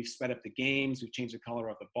 we've sped up the games, we've changed the color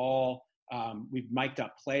of the ball, we've mic'd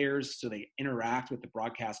up players so they interact with the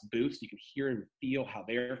broadcast booths. You can hear and feel how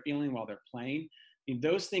they're feeling while they're playing. I mean,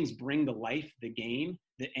 those things bring to life the game.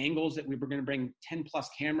 The angles that we were going to bring 10 plus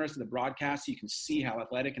cameras to the broadcast so you can see how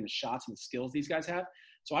athletic and the shots and the skills these guys have.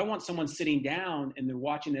 So I want someone sitting down and they're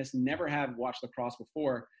watching this, never have watched lacrosse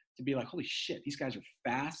before, to be like, holy shit, these guys are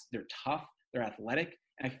fast, they're tough, they're athletic,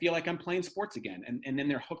 and I feel like I'm playing sports again. And then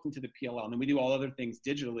they're hooked into the PLL. And then we do all other things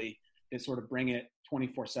digitally that sort of bring it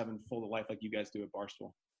 24/7 full to life like you guys do at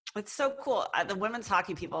Barstool. It's so cool. The women's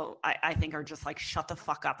hockey people, I think, are just shut the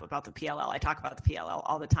fuck up about the PLL. I talk about the PLL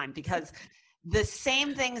all the time because the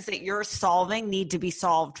same things that you're solving need to be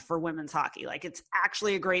solved for women's hockey. It's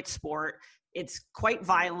actually a great sport. It's quite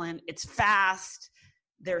violent. It's fast.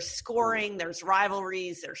 There's scoring. There's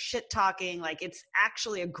rivalries. There's shit talking. It's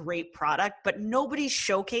actually a great product, but nobody's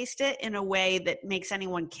showcased it in a way that makes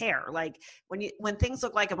anyone care. When things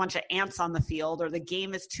look like a bunch of ants on the field, or the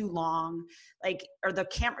game is too long, or the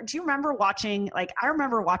camera. Do you remember watching? I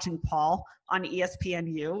remember watching Paul on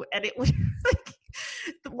ESPNU, and it was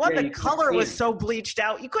the color was so bleached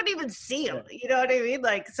out, you couldn't even see him. You know what I mean?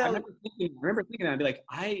 So I remember thinking, I'd be like,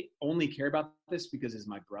 I only care about this because he's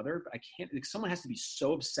my brother, but I can't. Someone has to be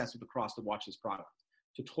so obsessed with lacrosse to watch this product.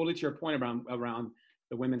 So totally to your point around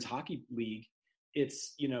the women's hockey league,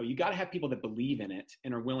 it's, you got to have people that believe in it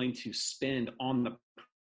and are willing to spend on the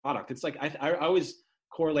product. It's I always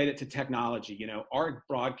correlate it to technology. Our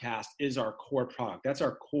broadcast is our core product. That's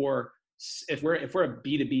our core. If we're a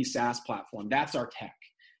B2B SaaS platform, that's our tech.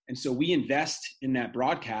 And so we invest in that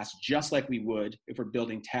broadcast just like we would if we're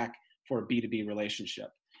building tech for a B2B relationship.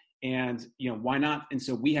 And, why not? And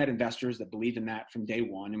so we had investors that believed in that from day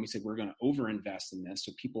one. And we said, we're going to overinvest in this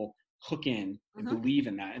so people hook in and believe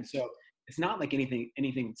in that. And so it's not like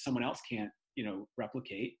anything someone else can't,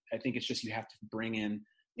 replicate. I think it's just, you have to bring in.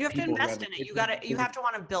 You have to invest in it. You have to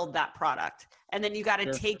want to build that product. And then you got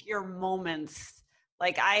to take your moments.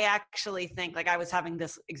 Like, I actually think, like, I was having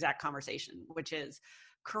this exact conversation, which is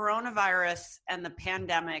coronavirus and the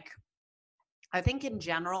pandemic. I think in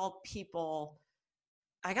general,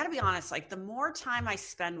 I got to be honest, like, the more time I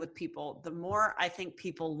spend with people, the more I think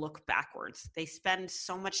people look backwards. They spend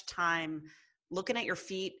so much time looking at your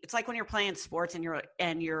feet. It's like when you're playing sports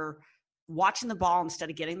and you're watching the ball instead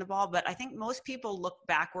of getting the ball. But I think most people look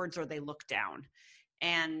backwards or they look down.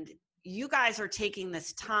 And you guys are taking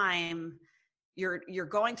this time. You're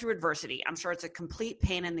going through adversity. I'm sure it's a complete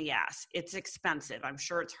pain in the ass. It's expensive. I'm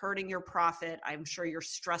sure it's hurting your profit. I'm sure you're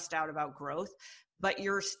stressed out about growth, but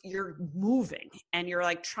you're moving and you're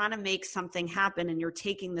like trying to make something happen. And you're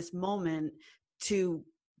taking this moment to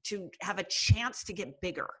have a chance to get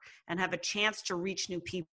bigger and have a chance to reach new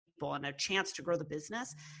people and a chance to grow the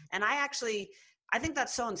business. And I think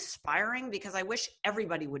that's so inspiring, because I wish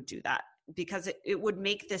everybody would do that, because it would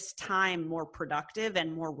make this time more productive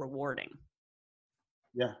and more rewarding.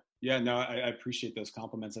 Yeah. Yeah. No, I appreciate those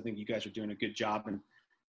compliments. I think you guys are doing a good job. And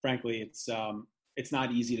frankly, it's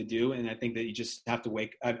not easy to do. And I think that you just have to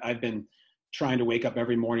I've been trying to wake up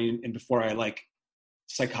every morning, and before I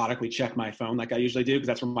psychotically check my phone, like I usually do, because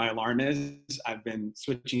that's where my alarm is. I've been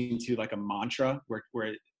switching to like a mantra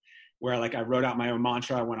where like I wrote out my own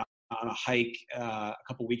mantra. I went on a hike a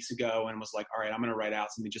couple weeks ago and was like, all right, I'm going to write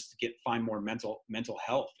out something just to find more mental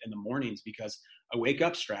health in the mornings, because I wake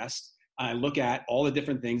up stressed. I look at all the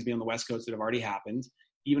different things being on the West Coast that have already happened.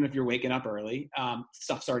 Even if you're waking up early,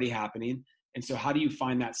 stuff's already happening. And so how do you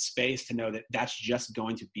find that space to know that that's just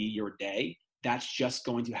going to be your day? That's just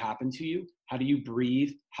going to happen to you. How do you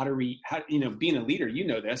breathe? Being a leader,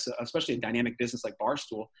 this, especially a dynamic business like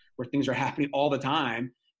Barstool, where things are happening all the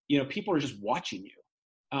time, people are just watching you.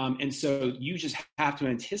 And so you just have to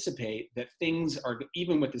anticipate that things are,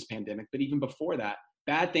 even with this pandemic, but even before that,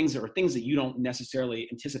 bad things or things that you don't necessarily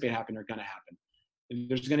anticipate happening are going to happen.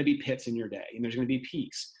 There's going to be pits in your day, and there's going to be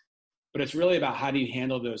peaks. But it's really about how do you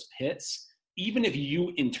handle those pits, even if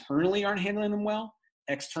you internally aren't handling them well,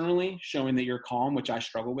 externally showing that you're calm, which I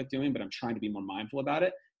struggle with doing, but I'm trying to be more mindful about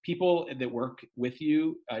it. People that work with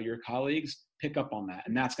you, your colleagues, pick up on that,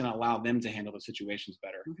 and that's going to allow them to handle the situations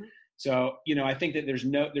better. Mm-hmm. So, I think that there's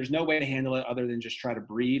no way to handle it other than just try to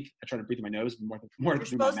breathe. I try to breathe through my nose more through my mouth. You're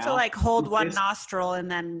supposed to like hold one nostril and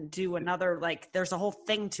then do another. Like, there's a whole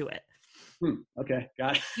thing to it. Okay,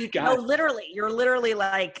 got it. Literally, you're literally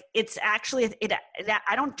like, it's actually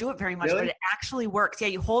I don't do it very much, really? But it actually works. Yeah,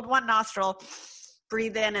 you hold one nostril,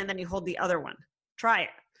 breathe in, and then you hold the other one. Try it.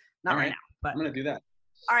 Not right now, but I'm gonna do that.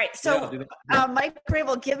 All right. So, Mike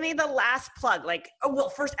Grable, give me the last plug.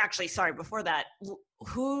 First, actually, sorry, before that,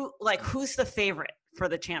 who's the favorite for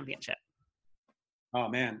the championship? Oh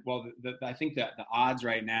man. Well, I think that the odds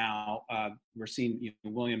right now, we're seeing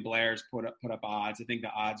William Blair's put up odds. I think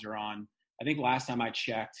the odds are on. I think last time I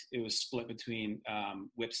checked, it was split between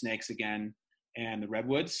Whip Snakes again and the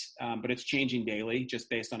Redwoods, but it's changing daily just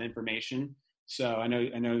based on information. So I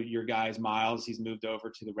know your guy Miles. He's moved over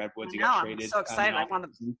to the Redwoods. He got traded. I'm so excited. I'm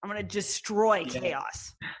going to destroy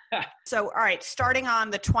chaos. So, all right, starting on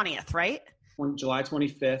the 20th, right? July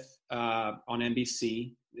 25th on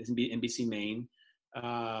NBC. This is NBC Maine.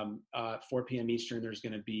 4 p.m. Eastern. There's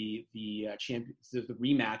going to be the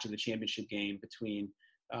rematch of the championship game between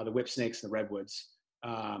the Whip Snakes and the Redwoods.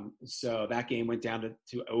 So that game went down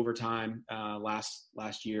to overtime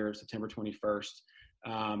last year, September 21st.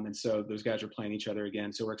 And so those guys are playing each other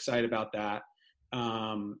again. So we're excited about that.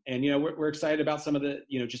 And, we're excited about some of the,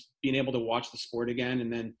 just being able to watch the sport again.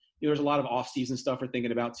 And then, there's a lot of off-season stuff we're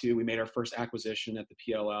thinking about too. We made our first acquisition at the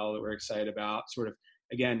PLL that we're excited about. Sort of,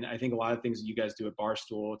 again, I think a lot of things that you guys do at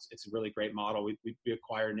Barstool, it's a really great model. We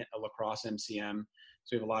acquired a lacrosse MCM.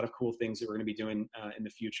 So we have a lot of cool things that we're going to be doing in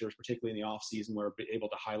the future, particularly in the off-season, where we're able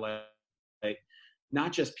to highlight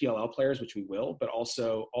not just PLL players, which we will, but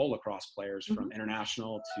also all lacrosse players, mm-hmm. from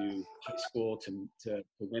international to high school to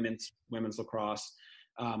women's lacrosse.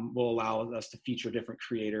 Will allow us to feature different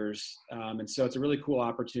creators. And so it's a really cool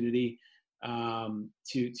opportunity.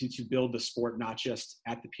 to build the sport, not just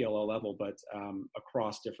at the PLL level, but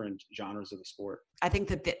across different genres of the sport. I think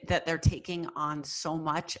that they're taking on so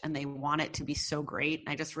much and they want it to be so great.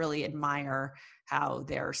 I just really admire how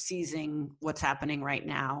they're seizing what's happening right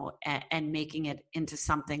now and making it into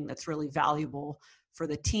something that's really valuable for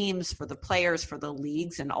the teams, for the players, for the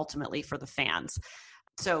leagues, and ultimately for the fans.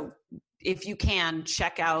 So if you can,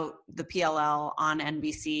 check out the PLL on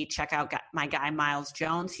NBC. Check out my guy, Miles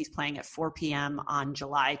Jones. He's playing at 4 p.m. on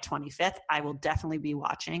July 25th. I will definitely be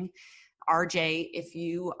watching. RJ, if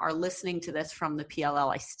you are listening to this from the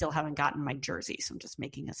PLL, I still haven't gotten my jersey, so I'm just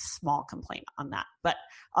making a small complaint on that. But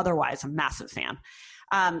otherwise, I'm a massive fan.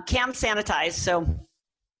 Cam Sanitize. So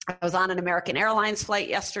I was on an American Airlines flight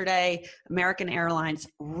yesterday. American Airlines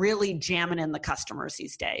really jamming in the customers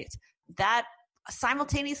these days. That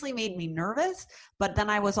simultaneously made me nervous, but then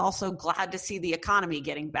I was also glad to see the economy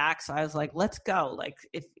getting back. So I was like, let's go. Like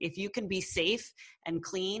if you can be safe and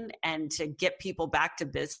clean and to get people back to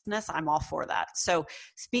business, I'm all for that. So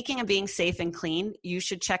speaking of being safe and clean, you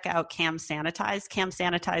should check out Cam Sanitize. Cam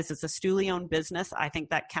Sanitize is a Stühle-owned business. I think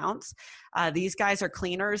that counts. These guys are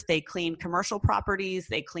cleaners. They clean commercial properties.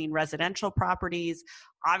 They clean residential properties.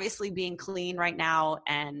 Obviously, being clean right now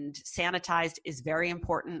and sanitized is very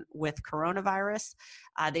important with coronavirus.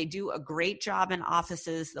 They do a great job in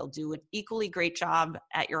offices. They'll do an equally great job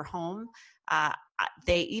at your home.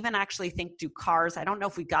 They even actually do cars. I don't know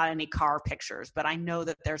if we got any car pictures, but I know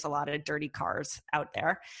that there's a lot of dirty cars out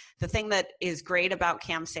there. The thing that is great about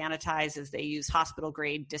Cam Sanitize is they use hospital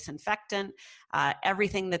grade disinfectant.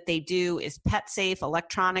 Everything that they do is pet safe,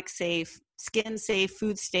 electronic safe, skin safe,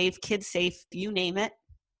 food safe, kid safe, you name it.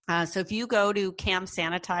 So if you go to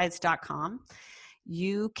camsanitize.com,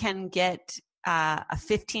 you can get a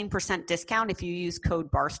 15% discount if you use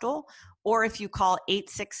code Barstool, or if you call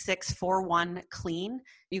 866-41-CLEAN,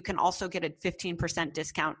 you can also get a 15%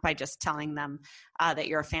 discount by just telling them that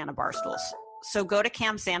you're a fan of Barstools. So go to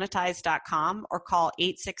camsanitize.com or call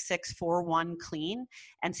 866-41-CLEAN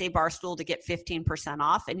and say Barstool to get 15%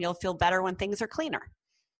 off, and you'll feel better when things are cleaner.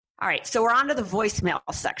 All right, so we're on to the voicemail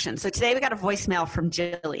section. So today we got a voicemail from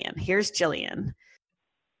Jillian. Here's Jillian.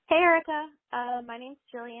 Hey, Erica. My name's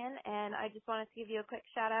Jillian, and I just wanted to give you a quick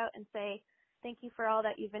shout out and say thank you for all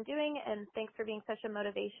that you've been doing, and thanks for being such a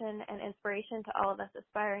motivation and inspiration to all of us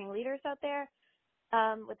aspiring leaders out there.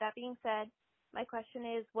 With that being said, my question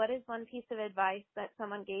is, what is one piece of advice that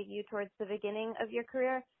someone gave you towards the beginning of your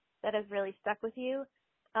career that has really stuck with you?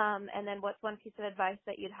 And then what's one piece of advice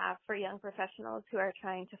that you'd have for young professionals who are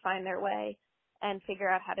trying to find their way and figure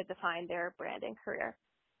out how to define their brand and career?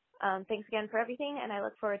 Thanks again for everything, and I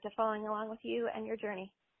look forward to following along with you and your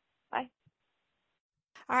journey. Bye.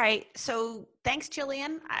 All right. So thanks,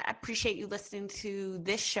 Jillian. I appreciate you listening to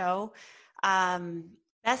this show.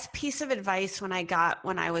 Best piece of advice when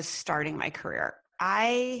I was starting my career.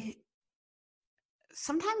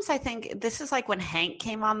 Sometimes I think this is like when Hank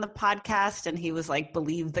came on the podcast and he was like,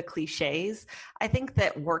 believe the cliches. I think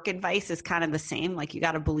that work advice is kind of the same. Like you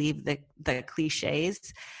got to believe the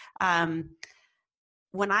cliches.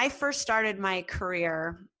 When I first started my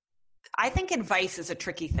career, I think advice is a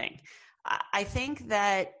tricky thing. I think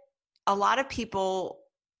that a lot of people,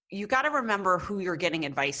 you got to remember who you're getting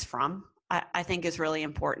advice from, I think is really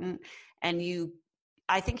important. And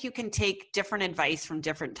I think you can take different advice from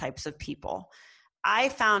different types of people. I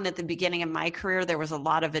found at the beginning of my career, there was a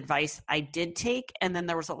lot of advice I did take, and then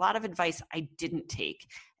there was a lot of advice I didn't take.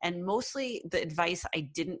 And mostly the advice I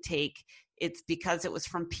didn't take, it's because it was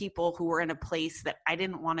from people who were in a place that I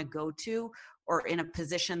didn't want to go to, or in a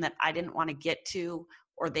position that I didn't want to get to,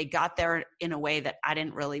 or they got there in a way that I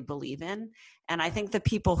didn't really believe in. And I think the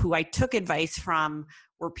people who I took advice from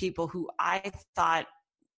were people who I thought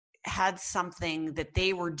had something that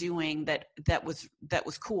they were doing that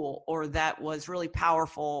was cool, or that was really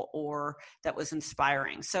powerful, or that was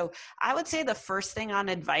inspiring. So I would say the first thing on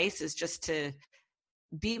advice is just to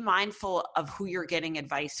be mindful of who you're getting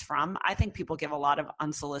advice from. I think people give a lot of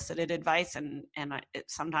unsolicited advice, and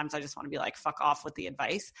sometimes I just want to be like, fuck off with the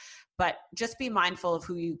advice. But just be mindful of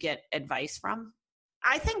who you get advice from.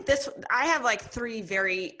 I think I have like three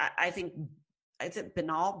very, I think, is it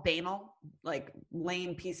banal, like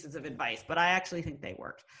lame pieces of advice, but I actually think they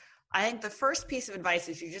worked. I think the first piece of advice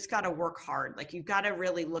is you just got to work hard. Like you got to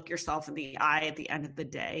really look yourself in the eye at the end of the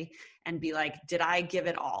day and be like, did I give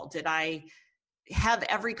it all? Did I have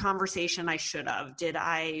every conversation I should have? Did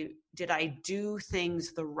I do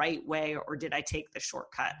things the right way, or did I take the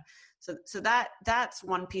shortcut? So that's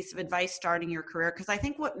one piece of advice starting your career, because I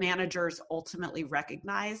think what managers ultimately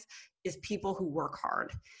recognize is people who work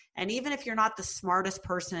hard. And even if you're not the smartest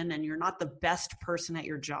person and you're not the best person at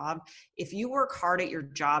your job, if you work hard at your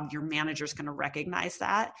job, your manager's going to recognize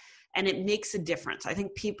that, and it makes a difference. I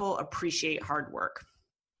think people appreciate hard work.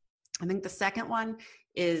 I think the second one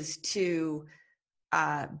is to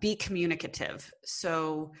be communicative.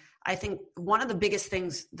 So I think one of the biggest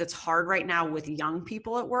things that's hard right now with young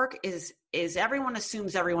people at work is everyone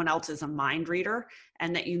assumes everyone else is a mind reader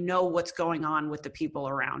and that you know what's going on with the people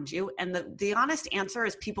around you. And the honest answer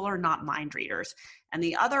is people are not mind readers. And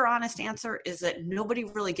the other honest answer is that nobody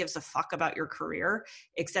really gives a fuck about your career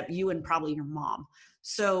except you and probably your mom.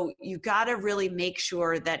 So you got to really make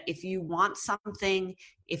sure that if you want something,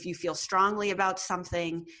 if you feel strongly about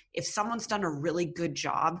something, if someone's done a really good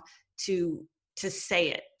job, to say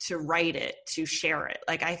it, to write it, to share it.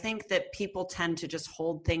 Like, I think that people tend to just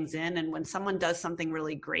hold things in, and when someone does something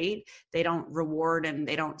really great, they don't reward and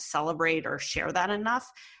they don't celebrate or share that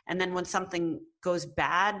enough. And then when something goes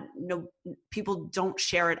bad, no, people don't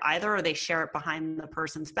share it either, or they share it behind the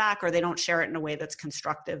person's back, or they don't share it in a way that's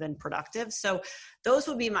constructive and productive. So those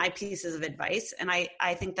would be my pieces of advice. And I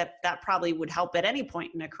think that probably would help at any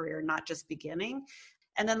point in a career, not just beginning.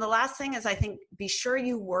 And then the last thing is, I think, be sure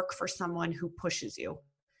you work for someone who pushes you.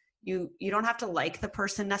 You don't have to like the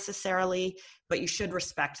person necessarily, but you should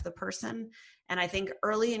respect the person. And I think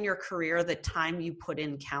early in your career, the time you put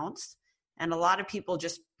in counts. And a lot of people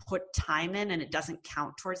just put time in and it doesn't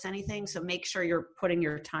count towards anything. So make sure you're putting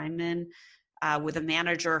your time in with a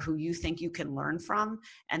manager who you think you can learn from,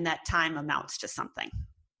 and that time amounts to something.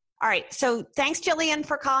 All right. So thanks, Jillian,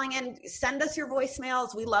 for calling in. Send us your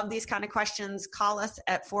voicemails. We love these kind of questions. Call us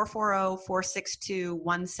at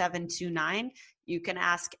 440-462-1729. You can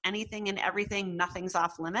ask anything and everything. Nothing's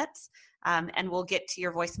off limits. And we'll get to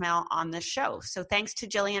your voicemail on this show. So thanks to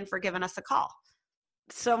Jillian for giving us a call.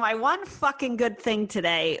 So my one fucking good thing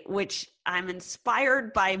today, which I'm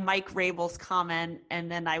inspired by Mike Rabel's comment,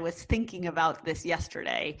 and then I was thinking about this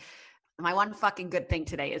yesterday. My one fucking good thing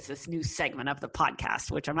today is this new segment of the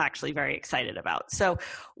podcast, which I'm actually very excited about. So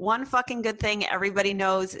one fucking good thing everybody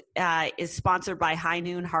knows is sponsored by High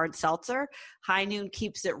Noon Hard Seltzer. High Noon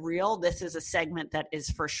keeps it real. This is a segment that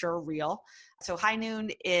is for sure real. So High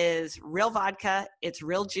Noon is real vodka. It's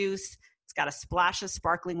real juice. It's got a splash of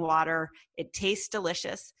sparkling water. It tastes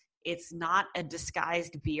delicious. It's not a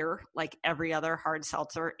disguised beer like every other hard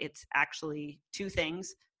seltzer. It's actually two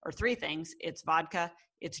things or three things. It's vodka,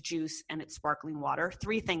 it's juice, and it's sparkling water.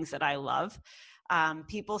 Three things that I love.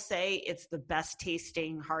 People say it's the best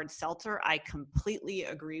tasting hard seltzer. I completely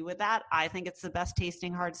agree with that. I think it's the best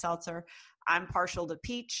tasting hard seltzer. I'm partial to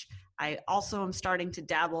peach. I also am starting to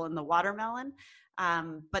dabble in the watermelon.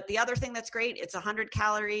 But the other thing that's great, it's 100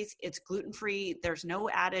 calories, it's gluten-free, there's no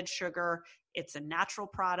added sugar, it's a natural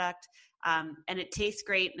product, and it tastes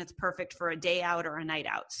great, and it's perfect for a day out or a night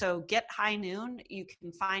out. So get High Noon. You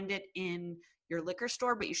can find it in your liquor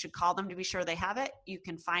store, but you should call them to be sure they have it. You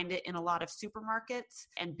can find it in a lot of supermarkets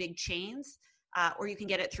and big chains, or you can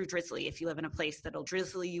get it through Drizzly if you live in a place that'll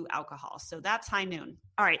drizzly you alcohol. So that's High Noon.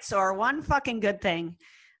 All right, so our one fucking good thing,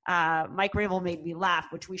 Mike Rabel made me laugh,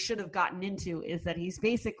 which we should have gotten into, is that he's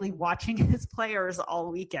basically watching his players all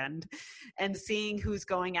weekend and seeing who's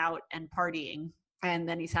going out and partying. And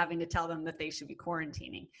then he's having to tell them that they should be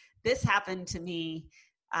quarantining. This happened to me.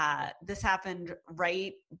 This happened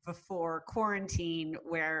right before quarantine,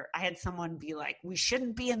 where I had someone be like, we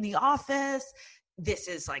shouldn't be in the office. This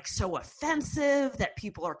is like so offensive that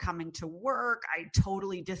people are coming to work. I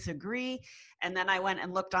totally disagree. And then I went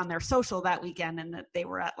and looked on their social that weekend, and that they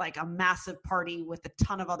were at like a massive party with a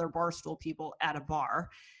ton of other Barstool people at a bar.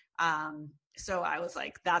 So I was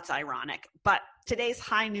like, that's ironic. But today's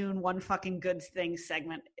High Noon one fucking good thing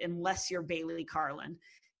segment, unless you're Bailey Carlin,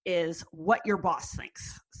 is what your boss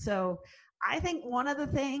thinks. So I think one of the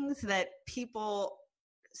things that people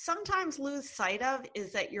sometimes lose sight of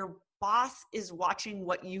is that your boss is watching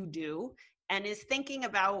what you do and is thinking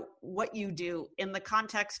about what you do in the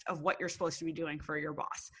context of what you're supposed to be doing for your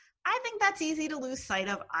boss. I think that's easy to lose sight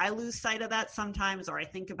of. I lose sight of that sometimes, or I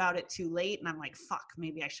think about it too late and I'm like, fuck,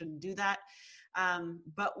 maybe I shouldn't do that.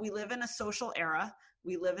 But we live in a social era.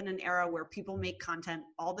 We live in an era where people make content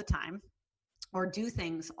all the time or do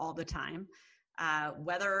things all the time,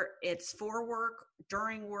 whether it's for work,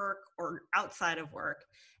 during work, or outside of work.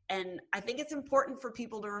 And I think it's important for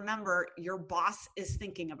people to remember your boss is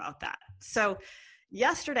thinking about that. So,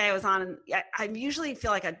 yesterday I was on, I usually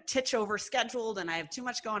feel like a titch over scheduled and I have too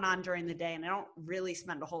much going on during the day and I don't really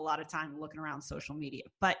spend a whole lot of time looking around social media.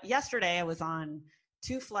 But yesterday I was on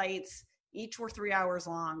 2 flights, each were 3 hours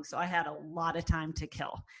long. So I had a lot of time to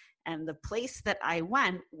kill. And the place that I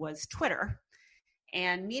went was Twitter.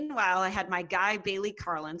 And meanwhile, I had my guy, Bailey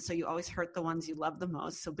Carlin. So you always hurt the ones you love the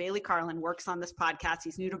most. So Bailey Carlin works on this podcast.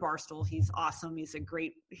 He's new to Barstool. He's awesome. He's a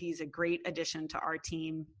great addition to our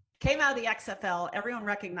team. Came out of the XFL. Everyone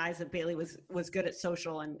recognized that Bailey was good at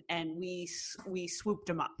social, and we swooped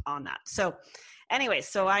him up on that. So anyway,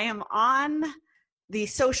 so I am on the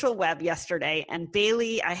social web yesterday, and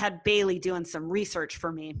I had Bailey doing some research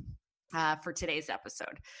for me for today's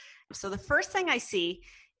episode. So the first thing I see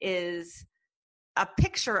is a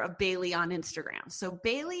picture of Bailey on Instagram. So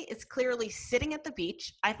Bailey is clearly sitting at the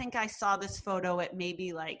beach. I think I saw this photo at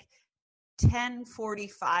maybe like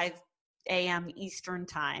 10:45 a.m. Eastern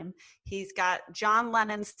time. He's got John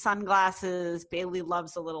Lennon's sunglasses. Bailey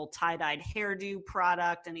loves a little tie-dyed hairdo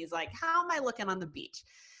product. And he's like, how am I looking on the beach?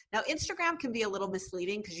 Now, Instagram can be a little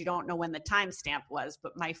misleading because you don't know when the timestamp was.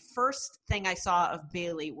 But my first thing I saw of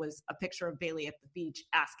Bailey was a picture of Bailey at the beach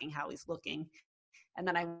asking how he's looking. And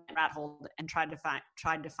then I went rat holed and tried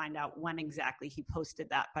to find out when exactly he posted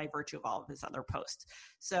that by virtue of all of his other posts.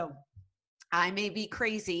 So I may be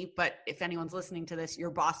crazy, but if anyone's listening to this, your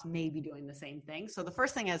boss may be doing the same thing. So the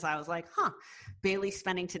first thing is I was like, Bailey's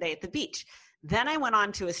spending today at the beach. Then I went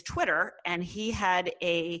on to his Twitter and he had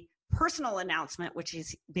a personal announcement, which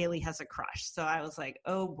is Bailey has a crush. So I was like,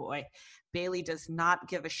 oh boy, Bailey does not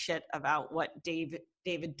give a shit about what David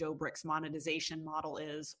Dobrik's monetization model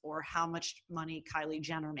is or how much money Kylie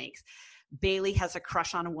Jenner makes. Bailey has a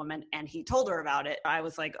crush on a woman and he told her about it. I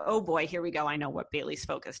was like, oh boy, here we go. I know what Bailey's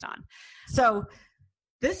focused on. So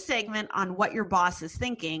this segment on what your boss is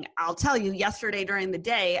thinking, I'll tell you, yesterday during the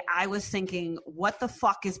day, I was thinking, what the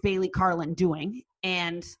fuck is Bailey Carlin doing?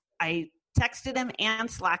 And I texted him and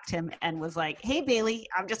Slacked him and was like, hey, Bailey,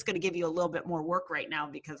 I'm just going to give you a little bit more work right now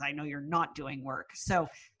because I know you're not doing work. So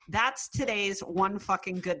that's today's one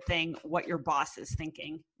fucking good thing, what your boss is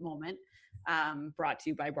thinking moment, brought to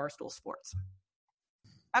you by Barstool Sports.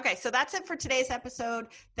 Okay, so that's it for today's episode.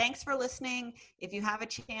 Thanks for listening. If you have a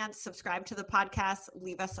chance, subscribe to the podcast,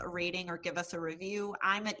 leave us a rating or give us a review.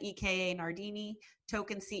 I'm at EKA Nardini.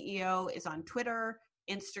 Token CEO is on Twitter,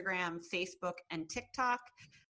 Instagram, Facebook, and TikTok.